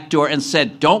with a backdoor and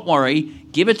said, "Don't worry,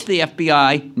 give it to the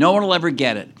FBI. No one will ever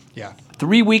get it." Yeah.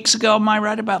 3 weeks ago, am I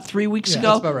right? About 3 weeks ago,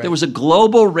 that's about right. There was a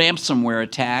global ransomware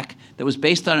attack that was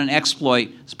based on an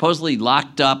exploit supposedly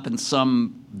locked up in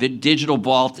some digital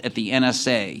vault at the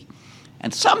NSA.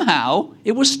 And somehow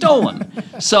it was stolen.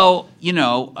 So,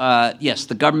 yes,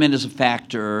 the government is a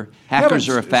factor. Hackers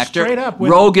are a factor. Straight up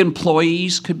Rogue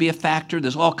employees could be a factor.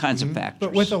 There's all kinds of factors.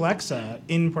 But with Alexa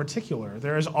in particular,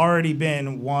 there has already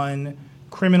been one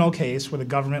criminal case where the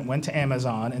government went to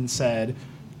Amazon and said,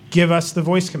 give us the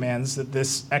voice commands that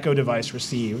this Echo device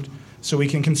received so we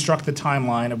can construct the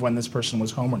timeline of when this person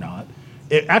was home or not.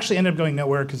 it actually ended up going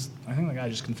nowhere because I think the guy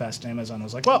just confessed. Amazon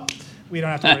was like, well, we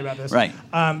don't have to worry about this. Right.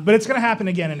 But it's going to happen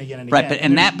again and again and Right,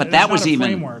 again.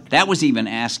 that was even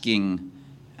asking.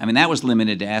 I mean, that was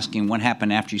limited to asking what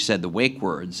happened after you said the wake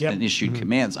words and issued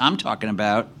commands. I'm talking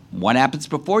about what happens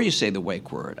before you say the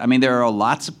wake word. I mean, there are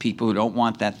lots of people who don't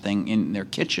want that thing in their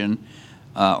kitchen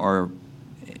or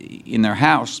in their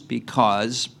house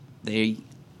because they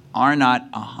are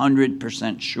not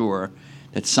 100% sure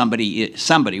that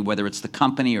somebody, whether it's the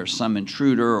company or some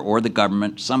intruder or the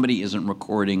government, somebody isn't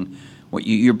recording what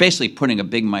you're basically putting a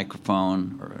big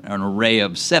microphone or an array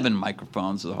of 7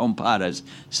 microphones. The HomePod has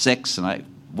 6, and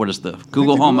what is the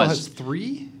Google Home has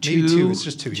 3? 2. Maybe 2. It's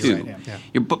just 2. You're Right. Yeah.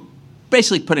 You're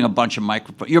basically putting a bunch of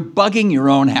microphones. You're bugging your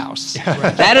own house.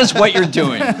 That is what you're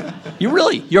doing.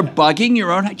 You're bugging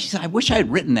your own house. Jeez, I wish I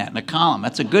had written that in a column.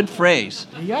 That's a good phrase.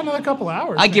 You got another couple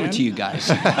hours. I give it to you guys.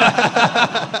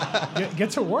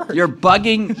 Get to work. You're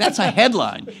bugging. That's a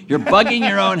headline. You're bugging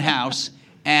your own house,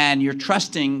 and you're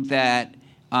trusting that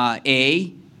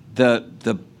the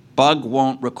bug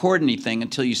won't record anything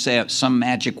until you say some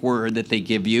magic word that they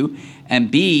give you, and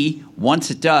B,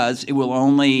 once it does, it will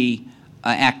only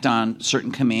act on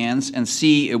certain commands, and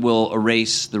C, it will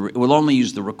it will only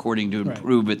use the recording to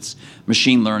improve its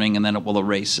machine learning, and then it will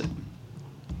erase it.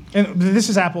 And this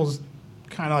is Apple's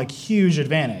kind of like huge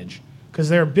advantage because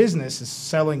their business is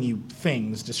selling you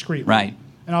things discreetly, right?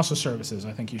 And also services.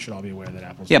 I think you should all be aware that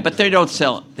Apple's but they don't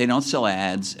sell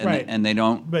ads, and they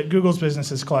don't. But Google's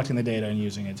business is collecting the data and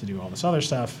using it to do all this other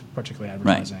stuff, particularly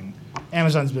advertising. Right.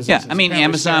 Amazon's business. Yeah, I mean,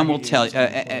 Amazon will tell you.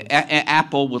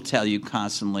 Apple will tell you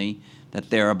constantly that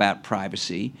they're about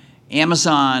privacy.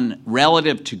 Amazon,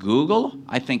 relative to Google,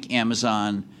 I think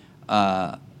Amazon,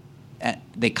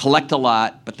 they collect a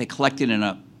lot, but they collect it in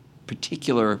a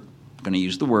particular, I'm going to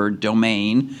use the word,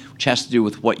 domain, which has to do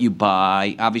with what you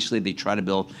buy. Obviously, they try to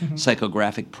build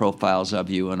psychographic profiles of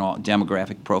you and all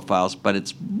demographic profiles, but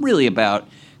it's really about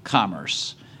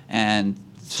commerce. And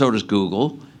so does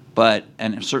Google.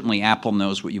 And certainly Apple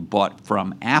knows what you bought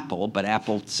from Apple, but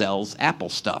Apple sells Apple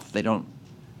stuff. They don't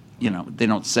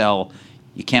sell.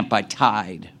 You can't buy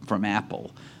Tide from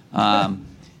Apple. There's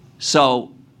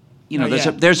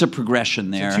a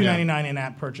progression there. It's a $2.99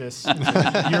 in-app purchase,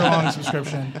 year-long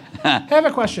subscription. I have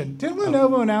a question. Didn't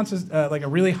Lenovo announce like a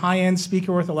really high-end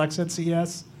speaker with Alexa at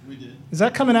CES? We did. Is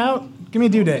that coming out? Give me a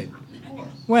due date.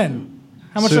 When?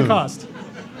 How much does it cost?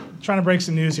 Trying to break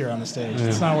some news here on the stage. Yeah.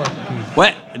 It's not working.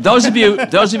 Well, those of you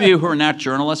who are not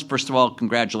journalists, first of all,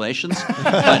 congratulations.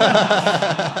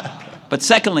 But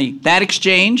secondly, that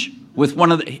exchange with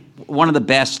one of the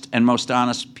best and most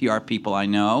honest PR people I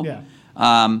know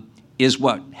is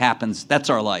what happens. That's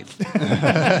our life.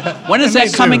 When is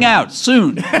that coming out?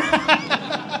 Soon.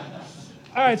 All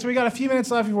right, so we got a few minutes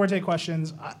left before we take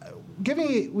questions.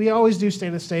 We always do State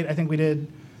of the State. I think we did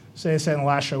State of the State in the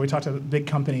last show. We talked to big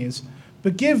companies.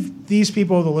 But give these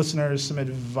people, the listeners, some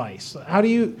advice. How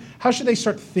should they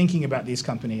start thinking about these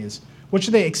companies? What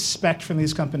should they expect from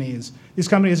these companies? These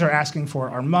companies are asking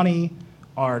for our money,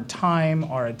 our time,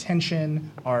 our attention,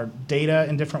 our data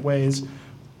in different ways.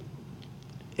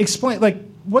 Explain,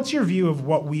 what's your view of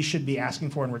what we should be asking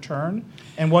for in return,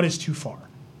 and what is too far?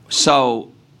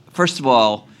 So, first of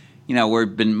all,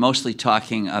 we've been mostly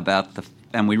talking about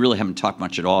and we really haven't talked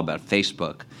much at all about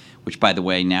Facebook, which, by the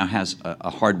way, now has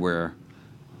a hardware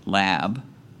lab.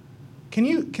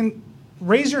 Can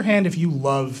raise your hand if you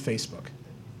love Facebook?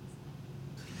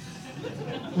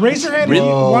 Raise your hand if you,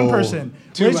 one person.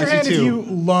 Raise your hand if you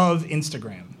love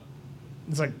Instagram.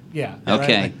 It's like, yeah.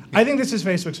 Okay. Right? I think this is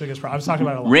Facebook's biggest problem. I was talking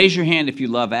about it a lot. Raise your hand if you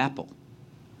love Apple.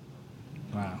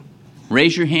 Wow.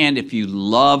 Raise your hand if you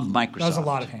love Microsoft. That was a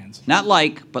lot of hands. Not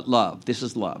but love. This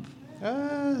is love. More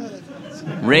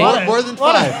than 5. A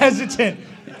lot of hesitant.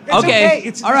 It's okay.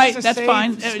 It's all right. It's That's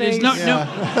fine. There's no.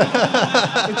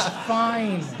 It's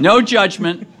fine. No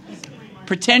judgment.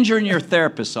 Pretend you're in your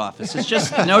therapist's office. It's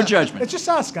just no judgment. It's just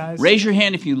us, guys. Raise your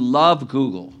hand if you love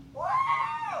Google.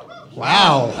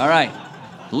 Wow. All right.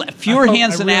 Fewer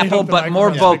hands than Apple, but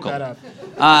more vocal. But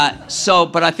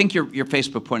I think your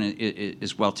Facebook point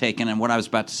is well taken. And what I was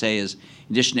about to say is, in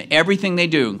addition to everything they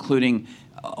do, including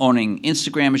owning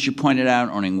Instagram, as you pointed out,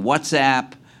 owning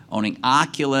WhatsApp, owning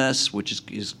Oculus, which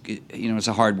is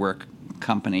a hardware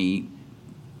company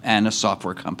and a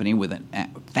software company with a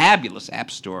fabulous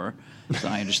app store, as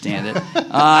I understand it.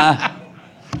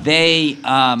 Do you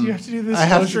have to do this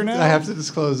disclosure now? I have to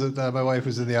disclose that my wife,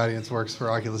 who's in the audience, works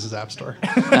for Oculus's app store.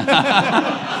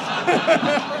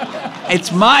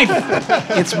 It's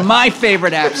my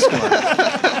favorite app store.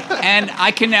 And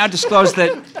I can now disclose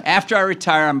that after I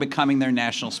retire, I'm becoming their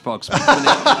national spokesman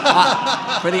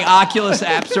for the Oculus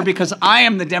App Store because I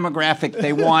am the demographic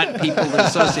they want people to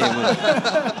associate with.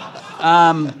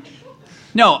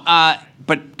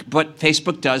 But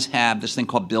Facebook does have this thing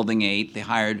called Building 8. They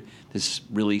hired this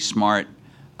really smart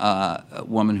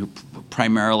woman who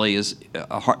primarily is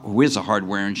a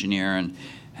hardware engineer and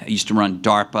used to run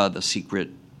DARPA, the secret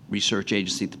research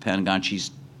agency at the Pentagon.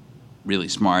 She's really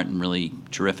smart and really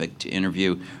terrific to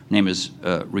interview. Her name is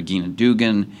Regina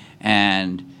Dugan,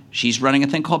 and she's running a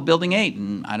thing called Building 8,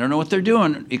 and I don't know what they're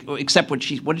doing, except what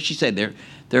did she say?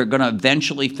 They're going to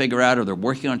eventually figure out, or they're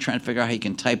working on trying to figure out how you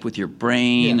can type with your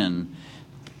brain and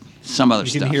some other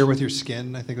stuff. You can hear with your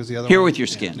skin, I think was the other one. Hear with your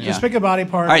skin, yeah. Just pick a body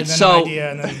part All right, and then so, an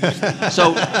idea. And then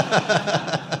so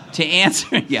to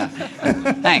answer, yeah,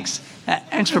 thanks.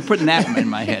 Thanks for putting that in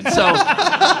my head.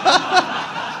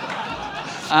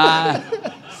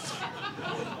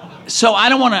 So I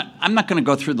don't want to. I'm not going to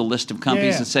go through the list of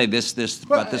companies and say this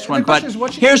about this one. But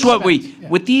here's what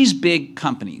with these big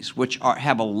companies, which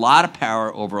have a lot of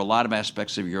power over a lot of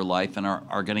aspects of your life and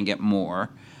are going to get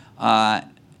more.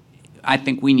 I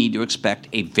think we need to expect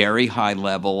a very high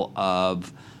level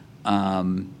of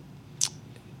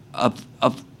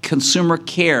consumer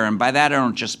care, and by that I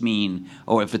don't just mean,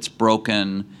 if it's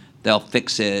broken, they'll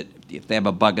fix it. If they have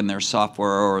a bug in their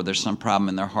software or there's some problem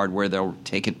in their hardware, they'll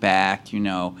take it back.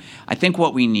 I think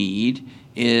what we need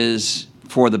is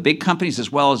for the big companies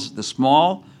as well as the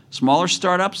smaller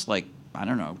startups, like I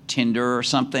don't know, Tinder or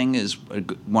something is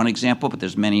one example, but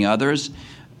there's many others.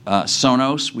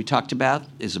 Sonos, we talked about,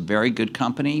 is a very good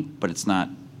company, but it's not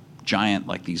giant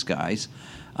like these guys.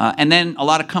 And then a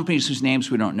lot of companies whose names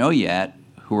we don't know yet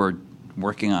who are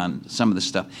working on some of this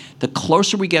stuff. The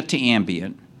closer we get to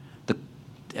ambient,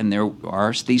 and there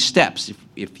are these steps.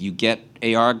 If you get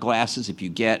AR glasses, if you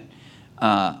get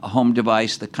a home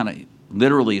device that kind of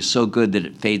literally is so good that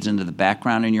it fades into the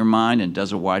background in your mind and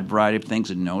does a wide variety of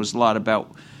things and knows a lot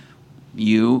about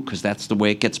you, because that's the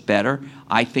way it gets better,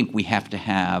 I think we have to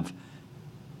have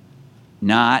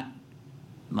not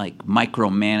like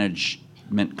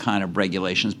micromanagement kind of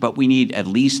regulations, but we need at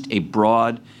least a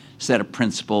broad set of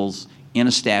principles in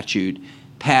a statute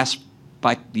passed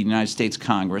by the United States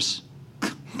Congress.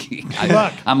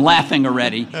 I'm laughing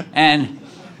already. And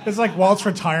it's like Walt's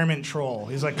retirement troll.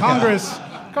 He's like, Congress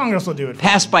will do it.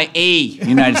 Passed by a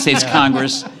United States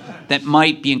Congress that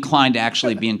might be inclined to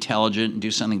actually be intelligent and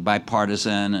do something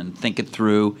bipartisan and think it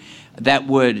through. That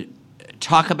would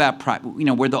talk about,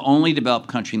 we're the only developed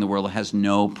country in the world that has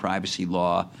no privacy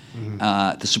law.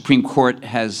 Mm-hmm. The Supreme Court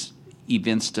has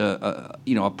evinced a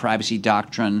privacy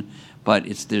doctrine, but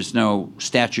there's no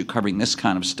statute covering this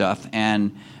kind of stuff.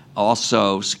 And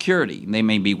also security. They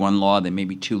may be one law, they may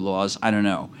be two laws, I don't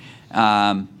know.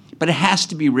 But it has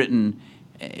to be written,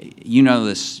 you know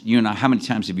this, you and I, how many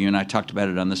times have you and I talked about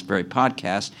it on this very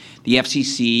podcast? The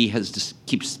FCC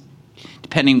keeps,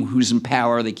 depending who's in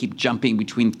power, they keep jumping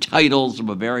between titles of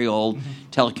a very old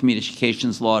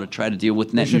telecommunications law to try to deal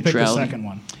with net neutrality. Pick the second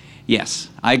one. Yes,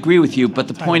 I agree with you, but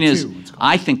the point is,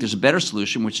 I think there's a better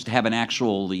solution, which is to have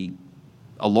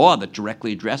a law that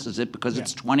directly addresses it, because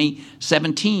it's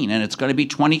 2017 and it's going to be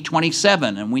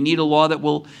 2027, and we need a law that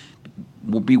will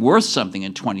be worth something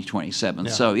in 2027.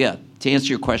 Yeah. So, to answer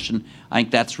your question, I think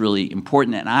that's really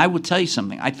important. And I will tell you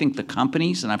something. I think the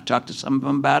companies, and I've talked to some of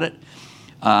them about it,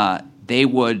 they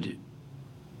would,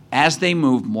 as they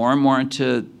move more and more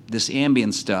into this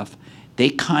ambient stuff,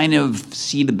 they kind of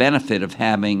see the benefit of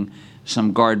having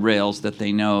some guardrails that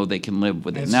they know they can live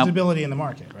with. And stability in the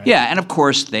market, right? Yeah, and of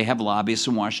course they have lobbyists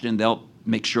in Washington. They'll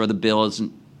make sure the bill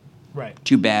isn't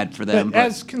too bad for them. But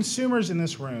as consumers in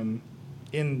this room,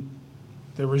 in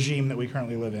the regime that we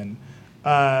currently live in,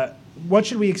 what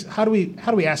should we? How do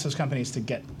we ask those companies to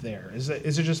get there? Is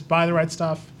it just buy the right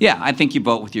stuff? Yeah, I think you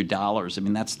vote with your dollars. I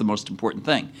mean, that's the most important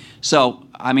thing. So,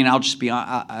 I mean, I'll just be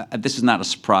this is not a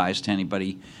surprise to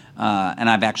anybody, and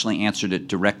I've actually answered it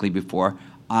directly before.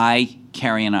 I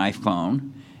carry an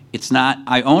iPhone.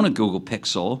 I own a Google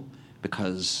Pixel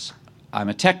because I'm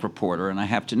a tech reporter and I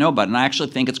have to know about it. And I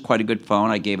actually think it's quite a good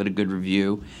phone. I gave it a good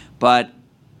review. But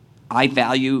Walt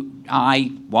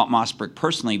Mossberg,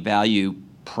 personally value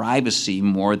privacy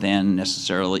more than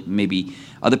necessarily maybe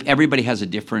everybody has a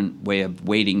different way of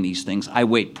weighting these things. I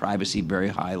weight privacy very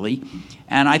highly.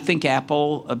 And I think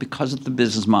Apple, because of the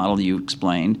business model you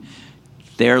explained,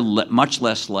 they're much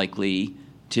less likely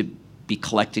to be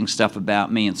collecting stuff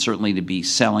about me, and certainly to be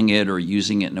selling it or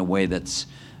using it in a way that's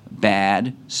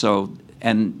bad. So the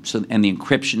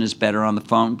encryption is better on the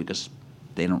phone because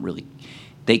they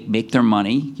make their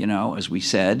money, as we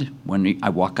said, when I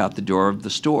walk out the door of the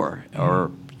store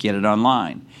or get it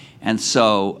online. And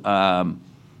so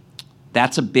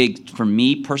that's for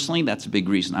me personally, that's a big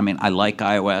reason. I mean, I like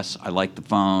iOS. I like the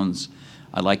phones.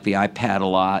 I like the iPad a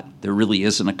lot. There really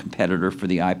isn't a competitor for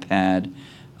the iPad.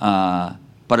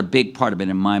 But a big part of it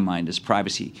in my mind is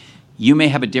privacy. You may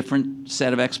have a different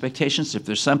set of expectations. If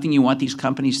there's something you want these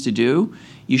companies to do,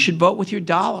 you should vote with your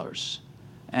dollars.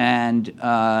 And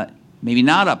maybe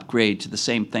not upgrade to the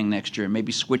same thing next year.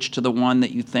 Maybe switch to the one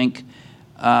that you think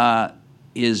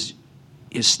is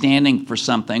standing for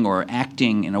something or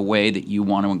acting in a way that you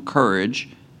want to encourage,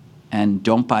 and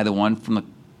don't buy the one from the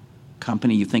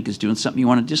company you think is doing something you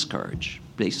want to discourage.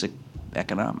 Basic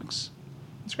economics.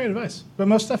 That's great advice. But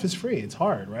most stuff is free. It's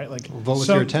hard, right? Like Vote with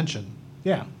your attention.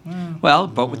 Yeah. Well,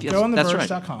 vote with your Go on that's right.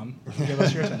 theverge.com. Give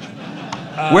us your attention.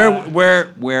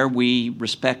 Where we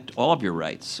respect all of your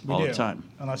rights all the time.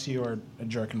 Unless you are a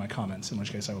jerk in my comments, in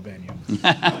which case I will ban you.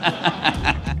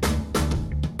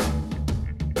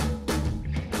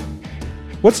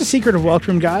 What's the secret of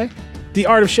Welcome Guy? The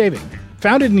art of shaving.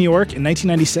 Founded in New York in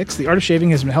 1996, The Art of Shaving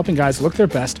has been helping guys look their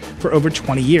best for over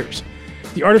 20 years.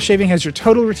 The Art of Shaving has your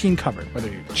total routine covered, whether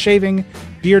you're shaving,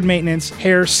 beard maintenance,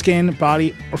 hair, skin,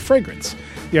 body, or fragrance.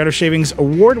 The Art of Shaving's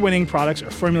award-winning products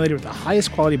are formulated with the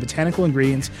highest quality botanical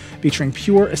ingredients featuring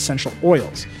pure essential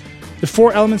oils. The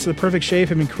 4 elements of the perfect shave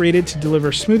have been created to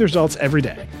deliver smooth results every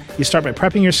day. You start by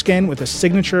prepping your skin with a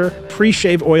signature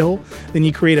pre-shave oil, then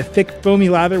you create a thick foamy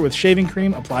lather with shaving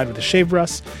cream applied with a shave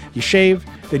brush. You shave,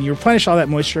 then you replenish all that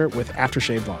moisture with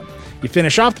aftershave balm. You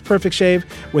finish off the perfect shave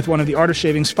with one of the Art of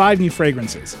Shaving's 5 new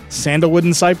fragrances: sandalwood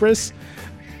and cypress,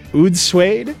 oud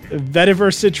suede,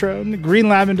 vetiver citron, green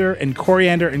lavender, and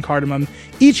coriander and cardamom.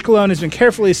 Each cologne has been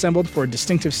carefully assembled for a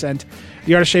distinctive scent.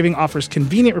 The Art of Shaving offers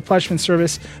convenient replenishment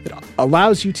service that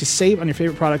allows you to save on your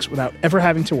favorite products without ever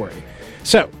having to worry.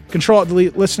 So,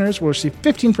 Control-Alt-Delete listeners will receive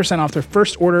 15% off their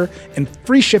first order and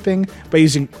free shipping by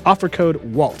using offer code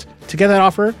WALT. To get that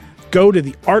offer, go to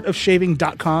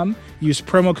theartofshaving.com, use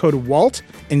promo code WALT,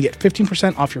 and get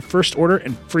 15% off your first order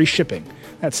and free shipping.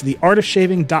 That's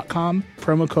theartofshaving.com,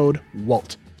 promo code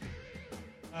WALT.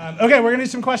 Okay, we're going to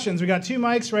do some questions. We got 2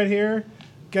 mics right here.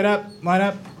 Get up, line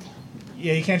up.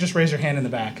 Yeah, you can't just raise your hand in the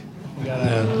back.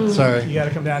 Sorry. You got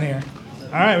to come down here.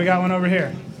 All right, we got one over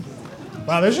here.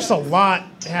 Wow, there's just a lot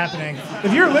happening.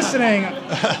 If you're listening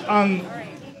on...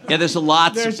 Yeah, there's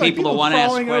lots of people that want to ask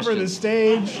falling questions. over the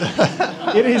stage.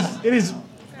 It is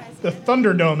the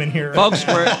Thunderdome in here. Folks,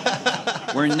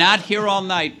 we're not here all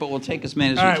night, but we'll take as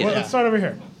many as All we right, can. well, let's start over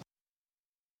here.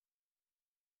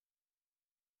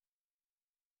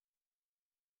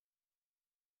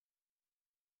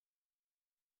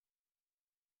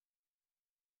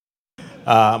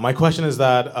 My question is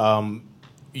that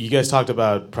you guys talked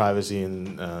about privacy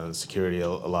and security a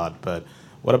lot, but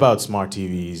what about smart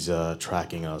TVs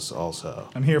tracking us also?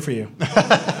 I'm here for you.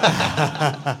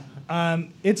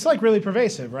 It's like really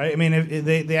pervasive, right? I mean,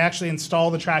 they actually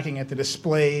install the tracking at the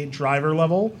display driver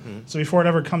level. Mm-hmm. So before it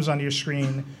ever comes onto your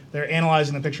screen, they're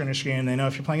analyzing the picture on your screen. They know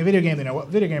if you're playing a video game, they know what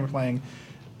video game you're playing.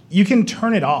 You can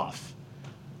turn it off.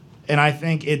 And I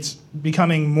think it's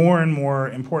becoming more and more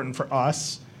important for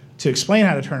us to explain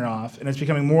how to turn it off. And it's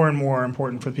becoming more and more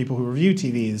important for the people who review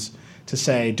TVs to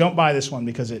say, don't buy this one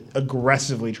because it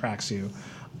aggressively tracks you.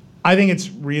 I think it's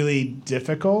really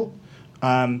difficult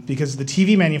because the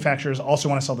TV manufacturers also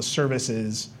want to sell the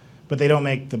services, but they don't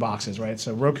make the boxes, right?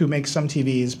 So Roku makes some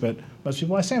TVs, but most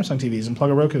people buy Samsung TVs and plug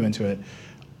a Roku into it.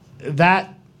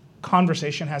 That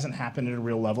conversation hasn't happened at a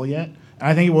real level yet. And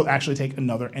I think it will actually take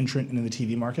another entrant into the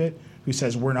TV market who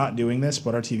says, we're not doing this,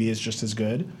 but our TV is just as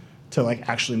good, to like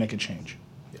actually make a change.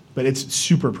 Yeah. But it's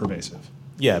super pervasive.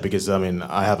 Yeah, because I mean,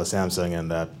 I have a Samsung,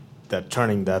 and that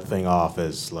turning that thing off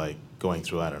is like going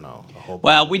through, I don't know, a whole...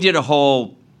 Well, we did a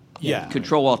whole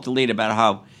Control-Alt-Delete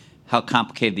about how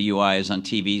complicated the UI is on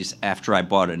TVs after I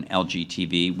bought an LG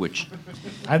TV, which...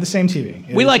 I have the same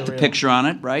TV. We like the picture on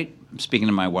it, right? I'm speaking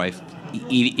to my wife,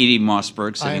 Edie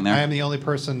Mossberg, sitting there. I am the only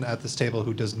person at this table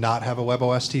who does not have a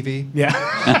WebOS TV. Yeah.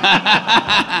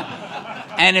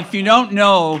 And if you don't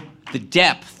know the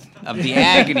depth of the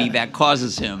agony that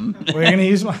causes him... We're going to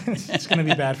use mine. It's going to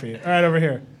be bad for you. All right, over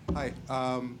here. Hi.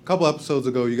 A couple episodes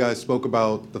ago, you guys spoke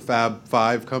about the Fab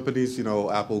 5 companies,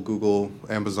 Apple, Google,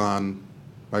 Amazon,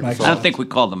 Microsoft. I don't think we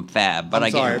call them Fab, but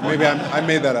I'm sorry. Maybe I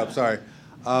made that up. Sorry.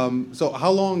 So how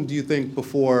long do you think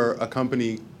before a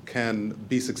company can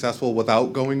be successful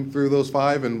without going through those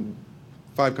five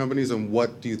companies, and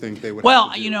what do you think they would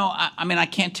have to do? I mean, I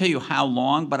can't tell you how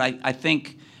long, but I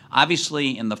think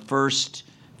obviously in the first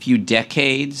few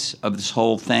decades of this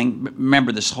whole thing,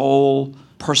 remember this whole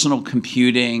personal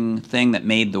computing thing that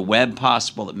made the web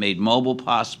possible, that made mobile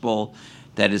possible,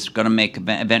 that is going to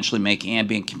eventually make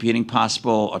ambient computing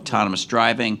possible, autonomous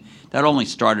driving. That only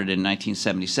started in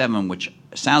 1977, which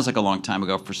sounds like a long time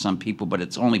ago for some people, but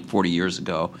it's only 40 years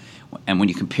ago. And when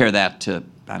you compare that to,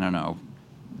 I don't know,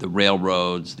 the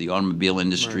railroads, the automobile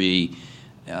industry,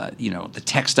 the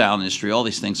textile industry, all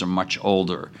these things are much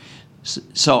older.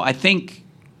 So I think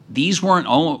these weren't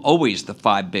always the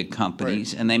 5 big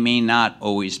companies, and they may not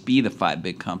always be the 5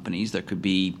 big companies. There could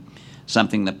be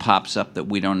something that pops up that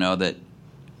we don't know that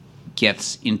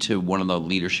gets into one of the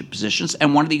leadership positions,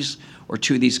 and one of these or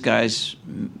 2 of these guys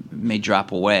may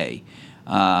drop away.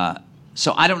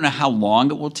 So I don't know how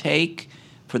long it will take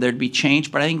for there to be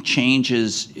change, but I think change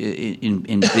is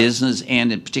in business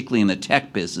and particularly in the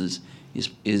tech business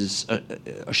is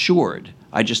assured.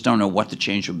 I just don't know what the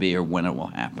change will be or when it will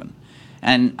happen.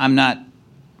 And I'm not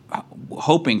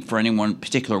hoping for any one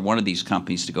particular one of these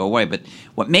companies to go away, but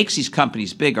what makes these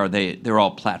companies big are they're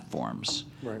all platforms.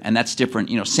 Right. And that's different.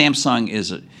 Samsung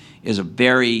is a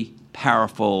very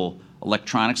powerful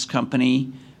electronics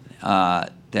company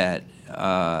that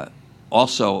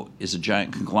also is a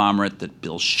giant conglomerate that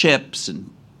builds ships and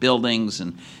buildings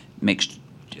and makes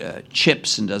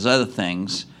chips and does other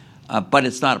things, but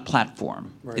it's not a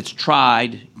platform. Right. It's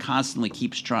tried, constantly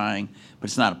keeps trying, but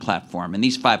it's not a platform. And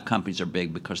these 5 companies are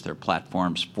big because they're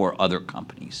platforms for other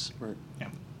companies. Right. Yeah.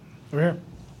 Over here.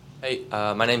 Hey,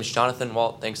 my name is Jonathan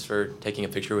Walt. Thanks for taking a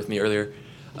picture with me earlier.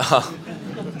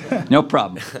 No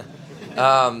problem.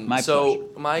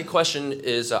 My question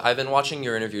is, I've been watching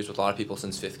your interviews with a lot of people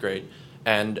since 5th grade,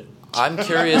 and I'm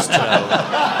curious to know.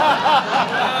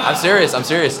 I'm serious. I'm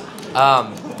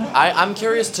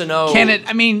curious to know.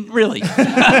 Really?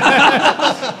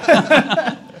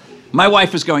 My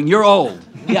wife is going, "You're old."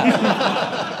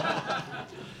 Yeah.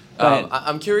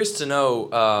 I'm curious to know.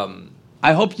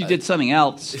 I hope you did something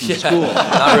else in school.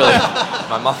 Not really.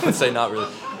 My mom would say not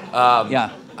really.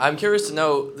 Yeah. I'm curious to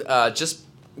know, just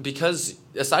because,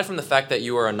 aside from the fact that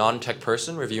you are a non-tech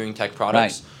person reviewing tech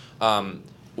products, right.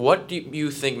 What do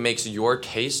you think makes your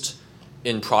taste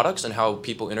in products and how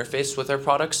people interface with their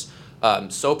products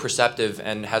so perceptive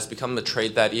and has become the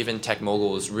trait that even tech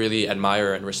moguls really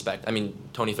admire and respect? I mean,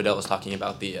 Tony Fadell was talking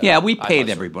about the... we paid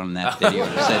everyone in that video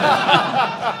to say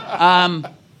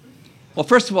that. Well,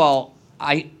 first of all,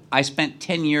 I spent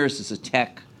 10 years as a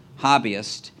tech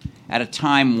hobbyist at a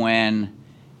time when,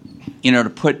 to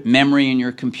put memory in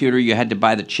your computer, you had to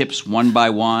buy the chips one by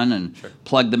one and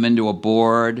plug them into a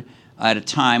board. At a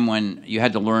time when you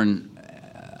had to learn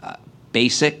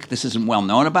BASIC. This isn't well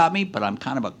known about me, but I'm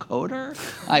kind of a coder.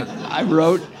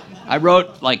 I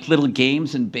wrote like little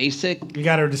games in BASIC. You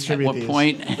got to distribute at these. At what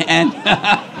point? And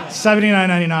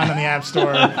 $79.99 on the App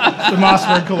Store. The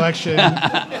Mossberg collection.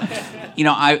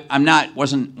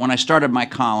 When I started my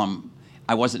column,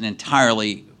 I wasn't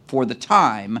entirely, for the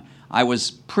time, I was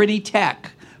pretty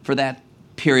tech for that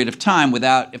period of time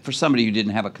for somebody who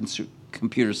didn't have a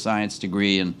computer science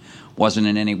degree and wasn't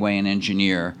in any way an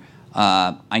engineer.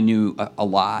 I knew a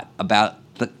lot about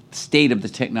the state of the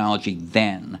technology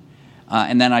then.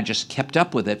 And then I just kept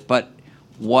up with it. But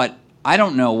I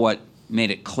don't know what made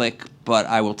it click, but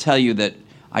I will tell you that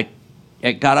I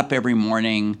got up every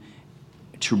morning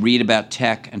to read about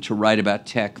tech and to write about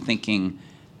tech, thinking,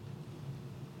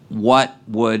 what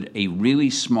would a really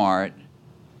smart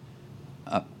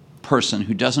person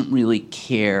who doesn't really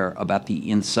care about the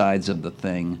insides of the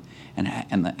thing and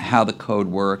how the code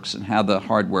works and how the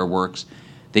hardware works,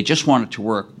 they just want it to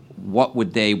work, what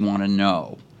would they want to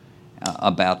know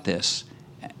about this?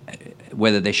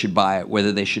 Whether they should buy it,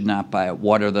 whether they should not buy it,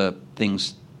 what are the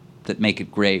things that make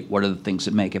it great, what are the things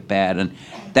that make it bad? And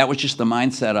that was just the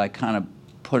mindset I kind of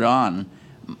put on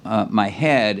my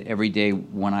head every day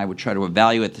when I would try to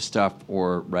evaluate the stuff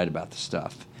or write about the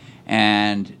stuff.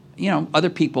 And, other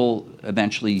people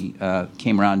eventually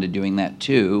came around to doing that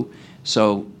too.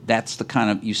 So that's the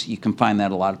kind of, you can find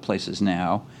that a lot of places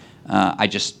now. I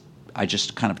just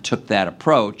kind of took that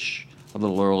approach a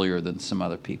little earlier than some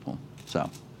other people. So,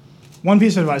 one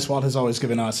piece of advice Walt has always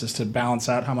given us is to balance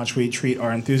out how much we treat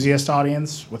our enthusiast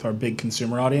audience with our big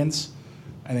consumer audience.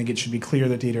 I think it should be clear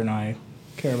that Dieter and I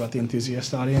care about the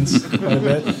enthusiast audience quite a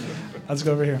bit. Let's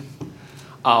go over here.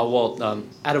 Walt,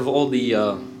 out of all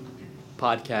the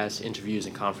podcasts, interviews,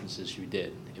 and conferences you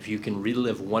did, if you can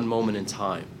relive one moment in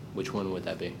time, which one would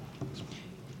that be?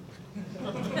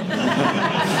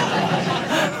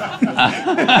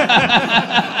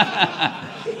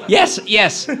 Yes,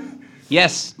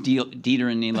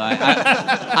 Dieter and Eli.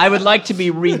 I would like to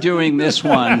be redoing this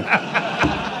one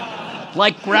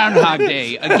like Groundhog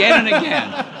Day again and again.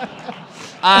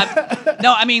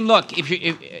 No, I mean, look,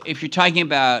 if you're talking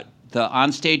about the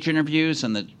onstage interviews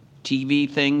and TV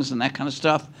things and that kind of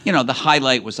stuff. You know, the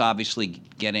highlight was obviously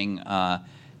getting the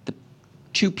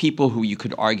two people who you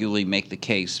could arguably make the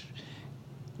case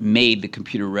made the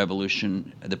computer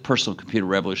revolution, the personal computer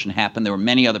revolution happen. There were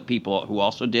many other people who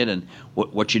also did, and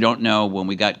what you don't know when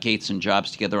we got Gates and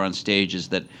Jobs together on stage is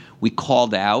that we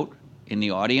called out in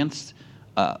the audience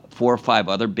 4 or 5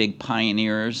 other big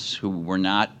pioneers who were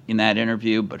not in that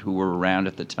interview but who were around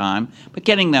at the time. But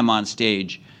getting them on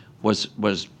stage was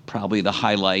probably the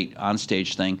highlight on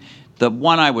stage thing. The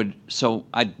one I would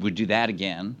do that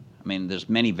again. I mean, there's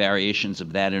many variations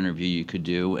of that interview you could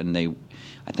do, and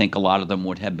I think a lot of them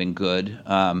would have been good.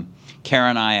 Kara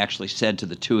and I actually said to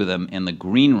the two of them in the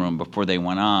green room before they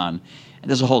went on, and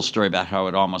there's a whole story about how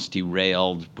it almost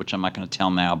derailed, which I'm not going to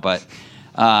tell now, but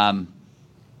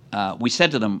we said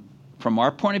to them, from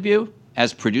our point of view,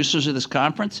 as producers of this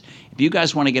conference, if you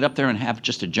guys want to get up there and have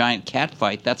just a giant cat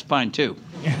fight, that's fine too.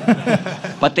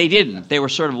 But they didn't. They were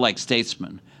sort of like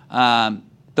statesmen.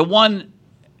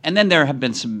 And then there have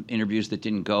been some interviews that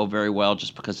didn't go very well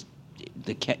just because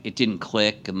it didn't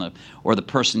click, or the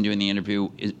person doing the interview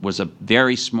was a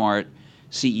very smart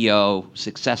CEO,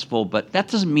 successful, but that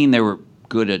doesn't mean they were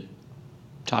good at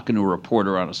talking to a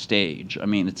reporter on a stage. I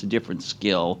mean, it's a different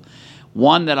skill.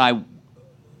 One that I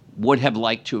would have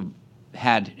liked to have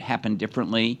had happen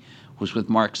differently was with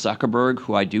Mark Zuckerberg,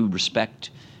 who I do respect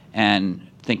and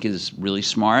think is really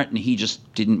smart, and he just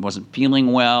wasn't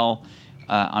feeling well.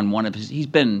 On one of he's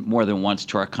been more than once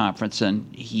to our conference,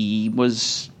 and he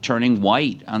was turning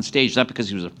white on stage, not because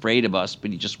he was afraid of us,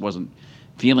 but he just wasn't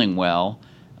feeling well,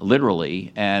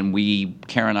 literally. And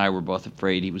Kara and I were both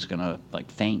afraid he was going to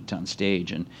faint on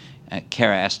stage. And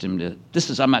Kara asked him to.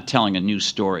 I'm not telling a new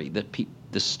story.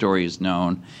 This story is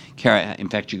known. Kara, in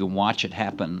fact, you can watch it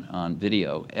happen on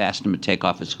video. Asked him to take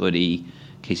off his hoodie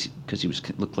because he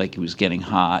looked like he was getting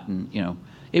hot, and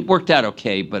it worked out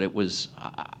okay, but it was.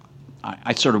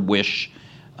 I sort of wish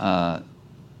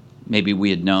maybe we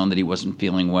had known that he wasn't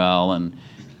feeling well, and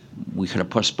we could have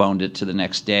postponed it to the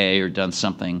next day or done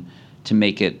something to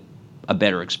make it a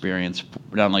better experience,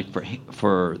 not only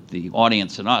for the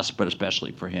audience and us, but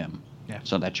especially for him. Yeah.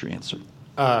 So that's your answer.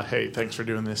 Hey, thanks for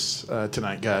doing this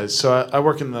tonight, guys. So I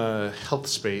work in the health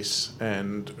space,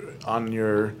 and on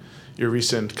your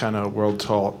recent kind of world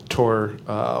tour,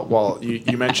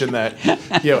 you mentioned that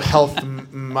health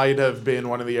might have been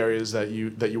one of the areas that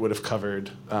you would have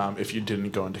covered if you didn't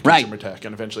go into consumer tech,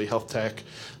 and eventually health tech.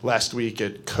 Last week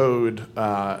at Code,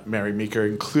 Mary Meeker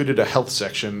included a health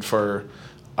section for,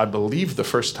 I believe, the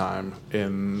first time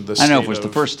in the. I don't know if it was the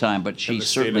first time, but she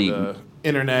certainly the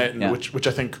internet, and which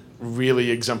I think really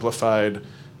exemplified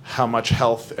how much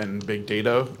health and big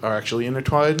data are actually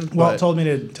intertwined. Well, it told me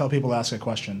to tell people to ask a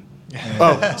question.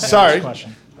 Oh, sorry.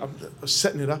 I'm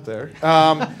setting it up there.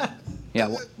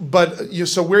 Yeah. But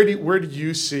so where do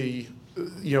you see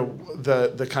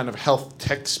the kind of health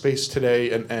tech space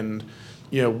today, and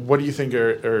what do you think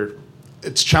are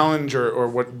its challenge or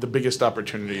what the biggest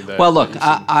opportunity that? Well, look,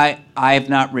 I have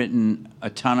not written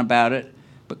a ton about it,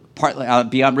 but partly I'll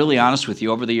be really honest with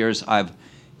you. Over the years, I've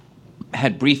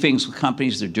had briefings with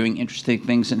companies that are doing interesting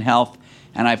things in health,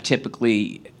 and I've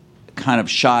typically kind of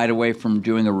shied away from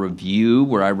doing a review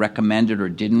where I recommended or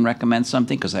didn't recommend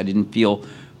something because I didn't feel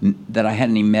that I had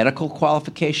any medical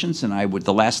qualifications, and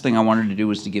the last thing I wanted to do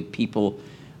was to give people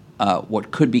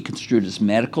what could be construed as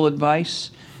medical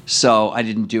advice. So I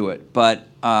didn't do it. But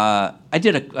I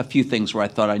did a few things where I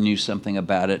thought I knew something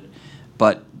about it,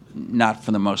 but not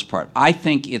for the most part. I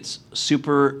think it's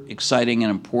super exciting and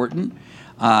important.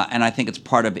 And I think it's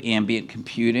part of ambient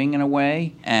computing in a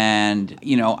way. And,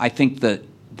 I think that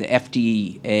the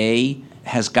FDA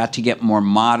has got to get more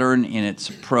modern in its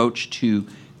approach to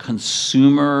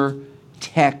consumer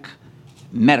tech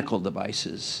medical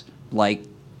devices like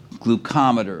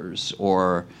glucometers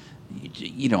or,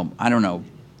 I don't know,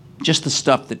 just the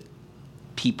stuff that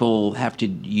people have to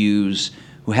use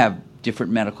who have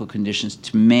different medical conditions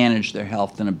to manage their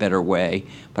health in a better way.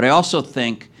 But I also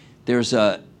think there's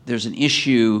an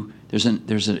issue, there's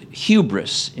a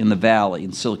hubris in the valley,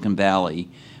 in Silicon Valley,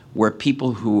 where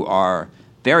people who are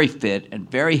very fit and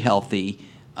very healthy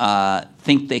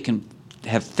think they can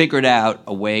have figured out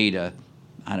a way to,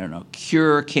 I don't know,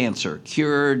 cure cancer,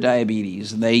 cure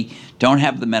diabetes, and they don't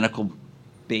have the medical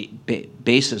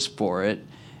basis for it,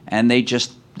 and they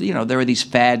just, there are these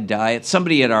fad diets.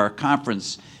 Somebody at our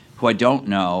conference who I don't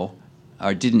know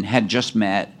or had just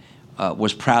met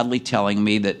was proudly telling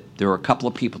me that there were a couple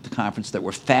of people at the conference that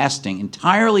were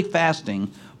entirely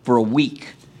fasting for a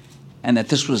week, and that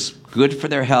this was good for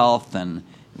their health, and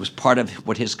it was part of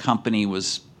what his company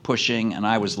was pushing. And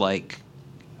I was like,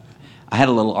 I had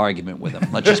a little argument with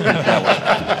him. Let's just put it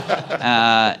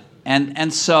that way.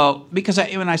 And so, because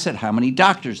when I said, how many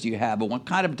doctors do you have, and what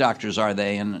kind of doctors are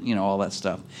they, and all that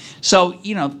stuff. So,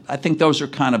 I think those are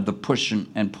kind of the push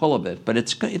and pull of it, but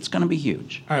it's going to be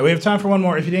huge. All right, we have time for one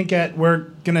more. If you didn't get, we're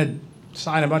going to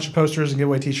sign a bunch of posters and give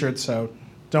away T-shirts, so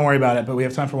don't worry about it, but we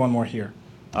have time for one more here.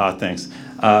 Thanks.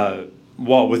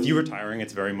 Well, with you retiring,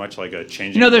 it's very much like a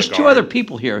changing. There's two other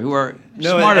people here who are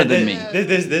smarter than me.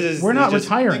 We're not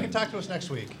retiring. They can talk to us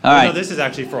next week. All right. No, this is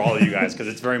actually for all of you guys because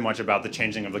it's very much about the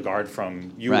changing of the guard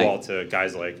from you all to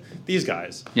guys like these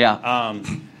guys. Yeah.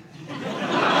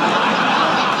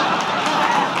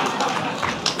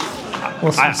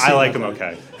 I like them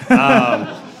okay.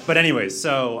 But anyways,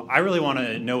 so I really want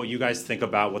to know what you guys think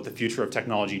about what the future of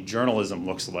technology journalism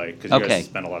looks like, because you guys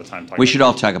spend a lot of time talking about it. We should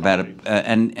all talk about it.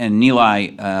 And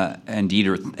Nilay and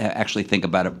Dieter actually think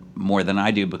about it more than I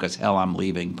do because, hell, I'm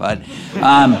leaving. But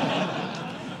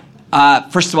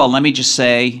first of all, let me just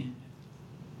say,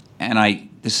 and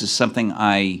this is something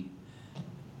I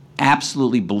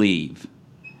absolutely believe,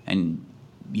 and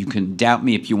you can doubt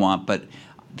me if you want, but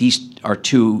these are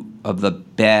two of the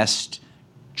best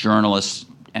journalists,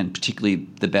 and particularly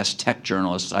the best tech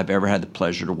journalists I've ever had the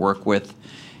pleasure to work with.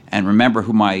 And remember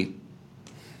who my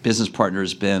business partner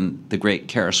has been, the great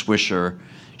Kara Swisher.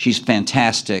 She's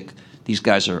fantastic. These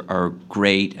guys are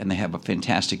great, and they have a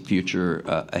fantastic future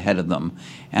ahead of them.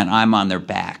 And I'm on their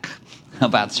back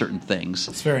about certain things.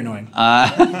 It's very annoying.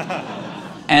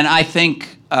 And I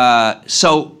think,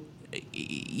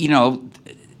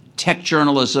 tech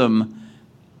journalism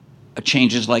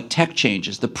changes like tech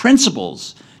changes. The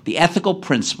principles, the ethical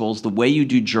principles, the way you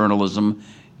do journalism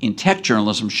in tech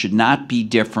journalism should not be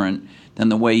different than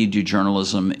the way you do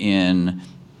journalism in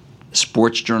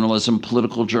sports journalism,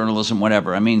 political journalism,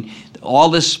 whatever. I mean, all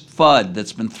this FUD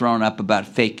that's been thrown up about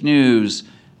fake news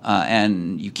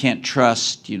and you can't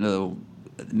trust,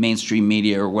 mainstream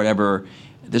media or whatever.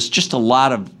 There's just a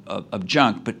lot of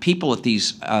junk. But people at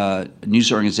these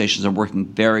news organizations are working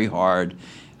very hard,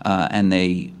 and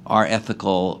they are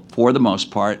ethical for the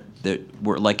most part.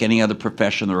 We're like any other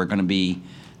profession. There are going to be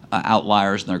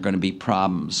outliers and there are going to be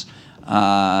problems. So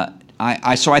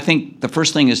I think the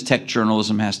first thing is tech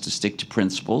journalism has to stick to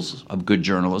principles of good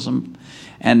journalism,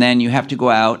 and then you have to go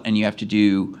out and you have to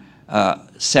do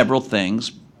several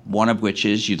things. One of which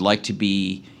is you'd like to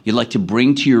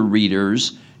bring to your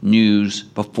readers news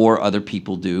before other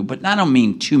people do, but I don't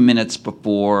mean 2 minutes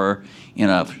before in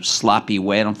a sloppy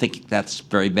way. I don't think that's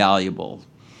very valuable.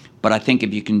 But I think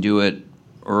if you can do it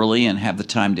early and have the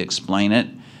time to explain it,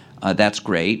 that's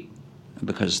great,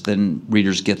 because then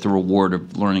readers get the reward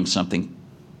of learning something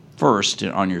first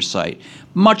on your site.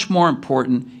 Much more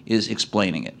important is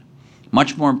explaining it.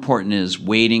 Much more important is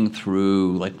wading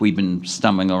through, like we've been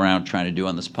stumbling around trying to do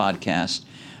on this podcast,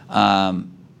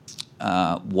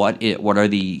 what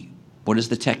is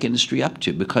the tech industry up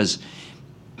to? Because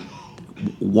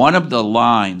one of the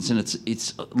lines, and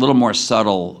it's a little more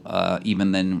subtle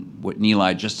even than what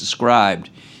Nilay just described,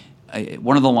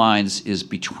 one of the lines is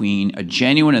between a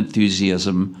genuine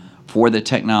enthusiasm for the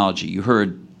technology. You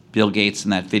heard Bill Gates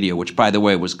in that video, which, by the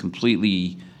way, was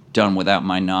completely done without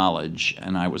my knowledge,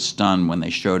 and I was stunned when they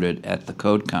showed it at the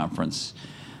Code Conference.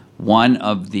 One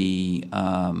of the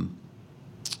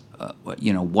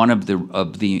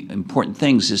important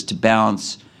things is to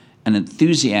balance an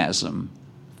enthusiasm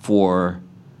for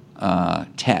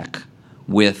tech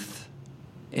with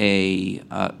a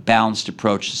balanced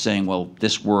approach to saying, well,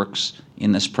 this works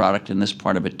in this product and this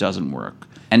part of it doesn't work,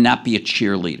 and not be a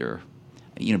cheerleader.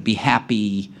 Be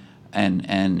happy and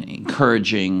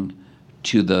encouraging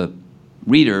to the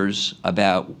readers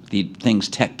about the things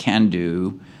tech can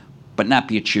do, but not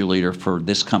be a cheerleader for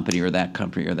this company or that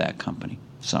company or that company.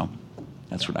 So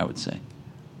that's what I would say.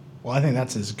 Well, I think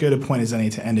that's as good a point as any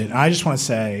to end it. And I just want to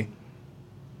say,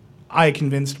 I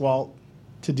convinced Walt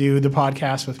to do the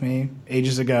podcast with me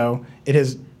ages ago. It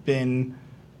has been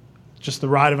just the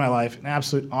ride of my life, an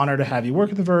absolute honor to have you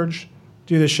work at The Verge,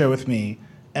 do this show with me.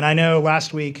 And I know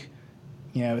last week,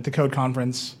 at the Code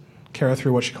Conference, Kara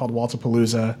threw what she called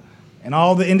Waltapalooza, and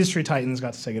all the industry titans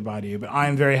got to say goodbye to you. But I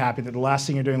am very happy that the last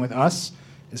thing you're doing with us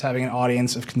is having an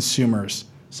audience of consumers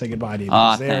say goodbye to you,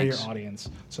 because they're your audience.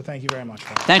 So thank you very much.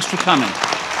 Walt. Thanks for coming.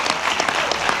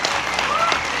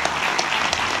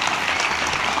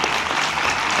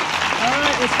 All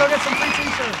right, let's go get some free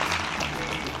T-shirts.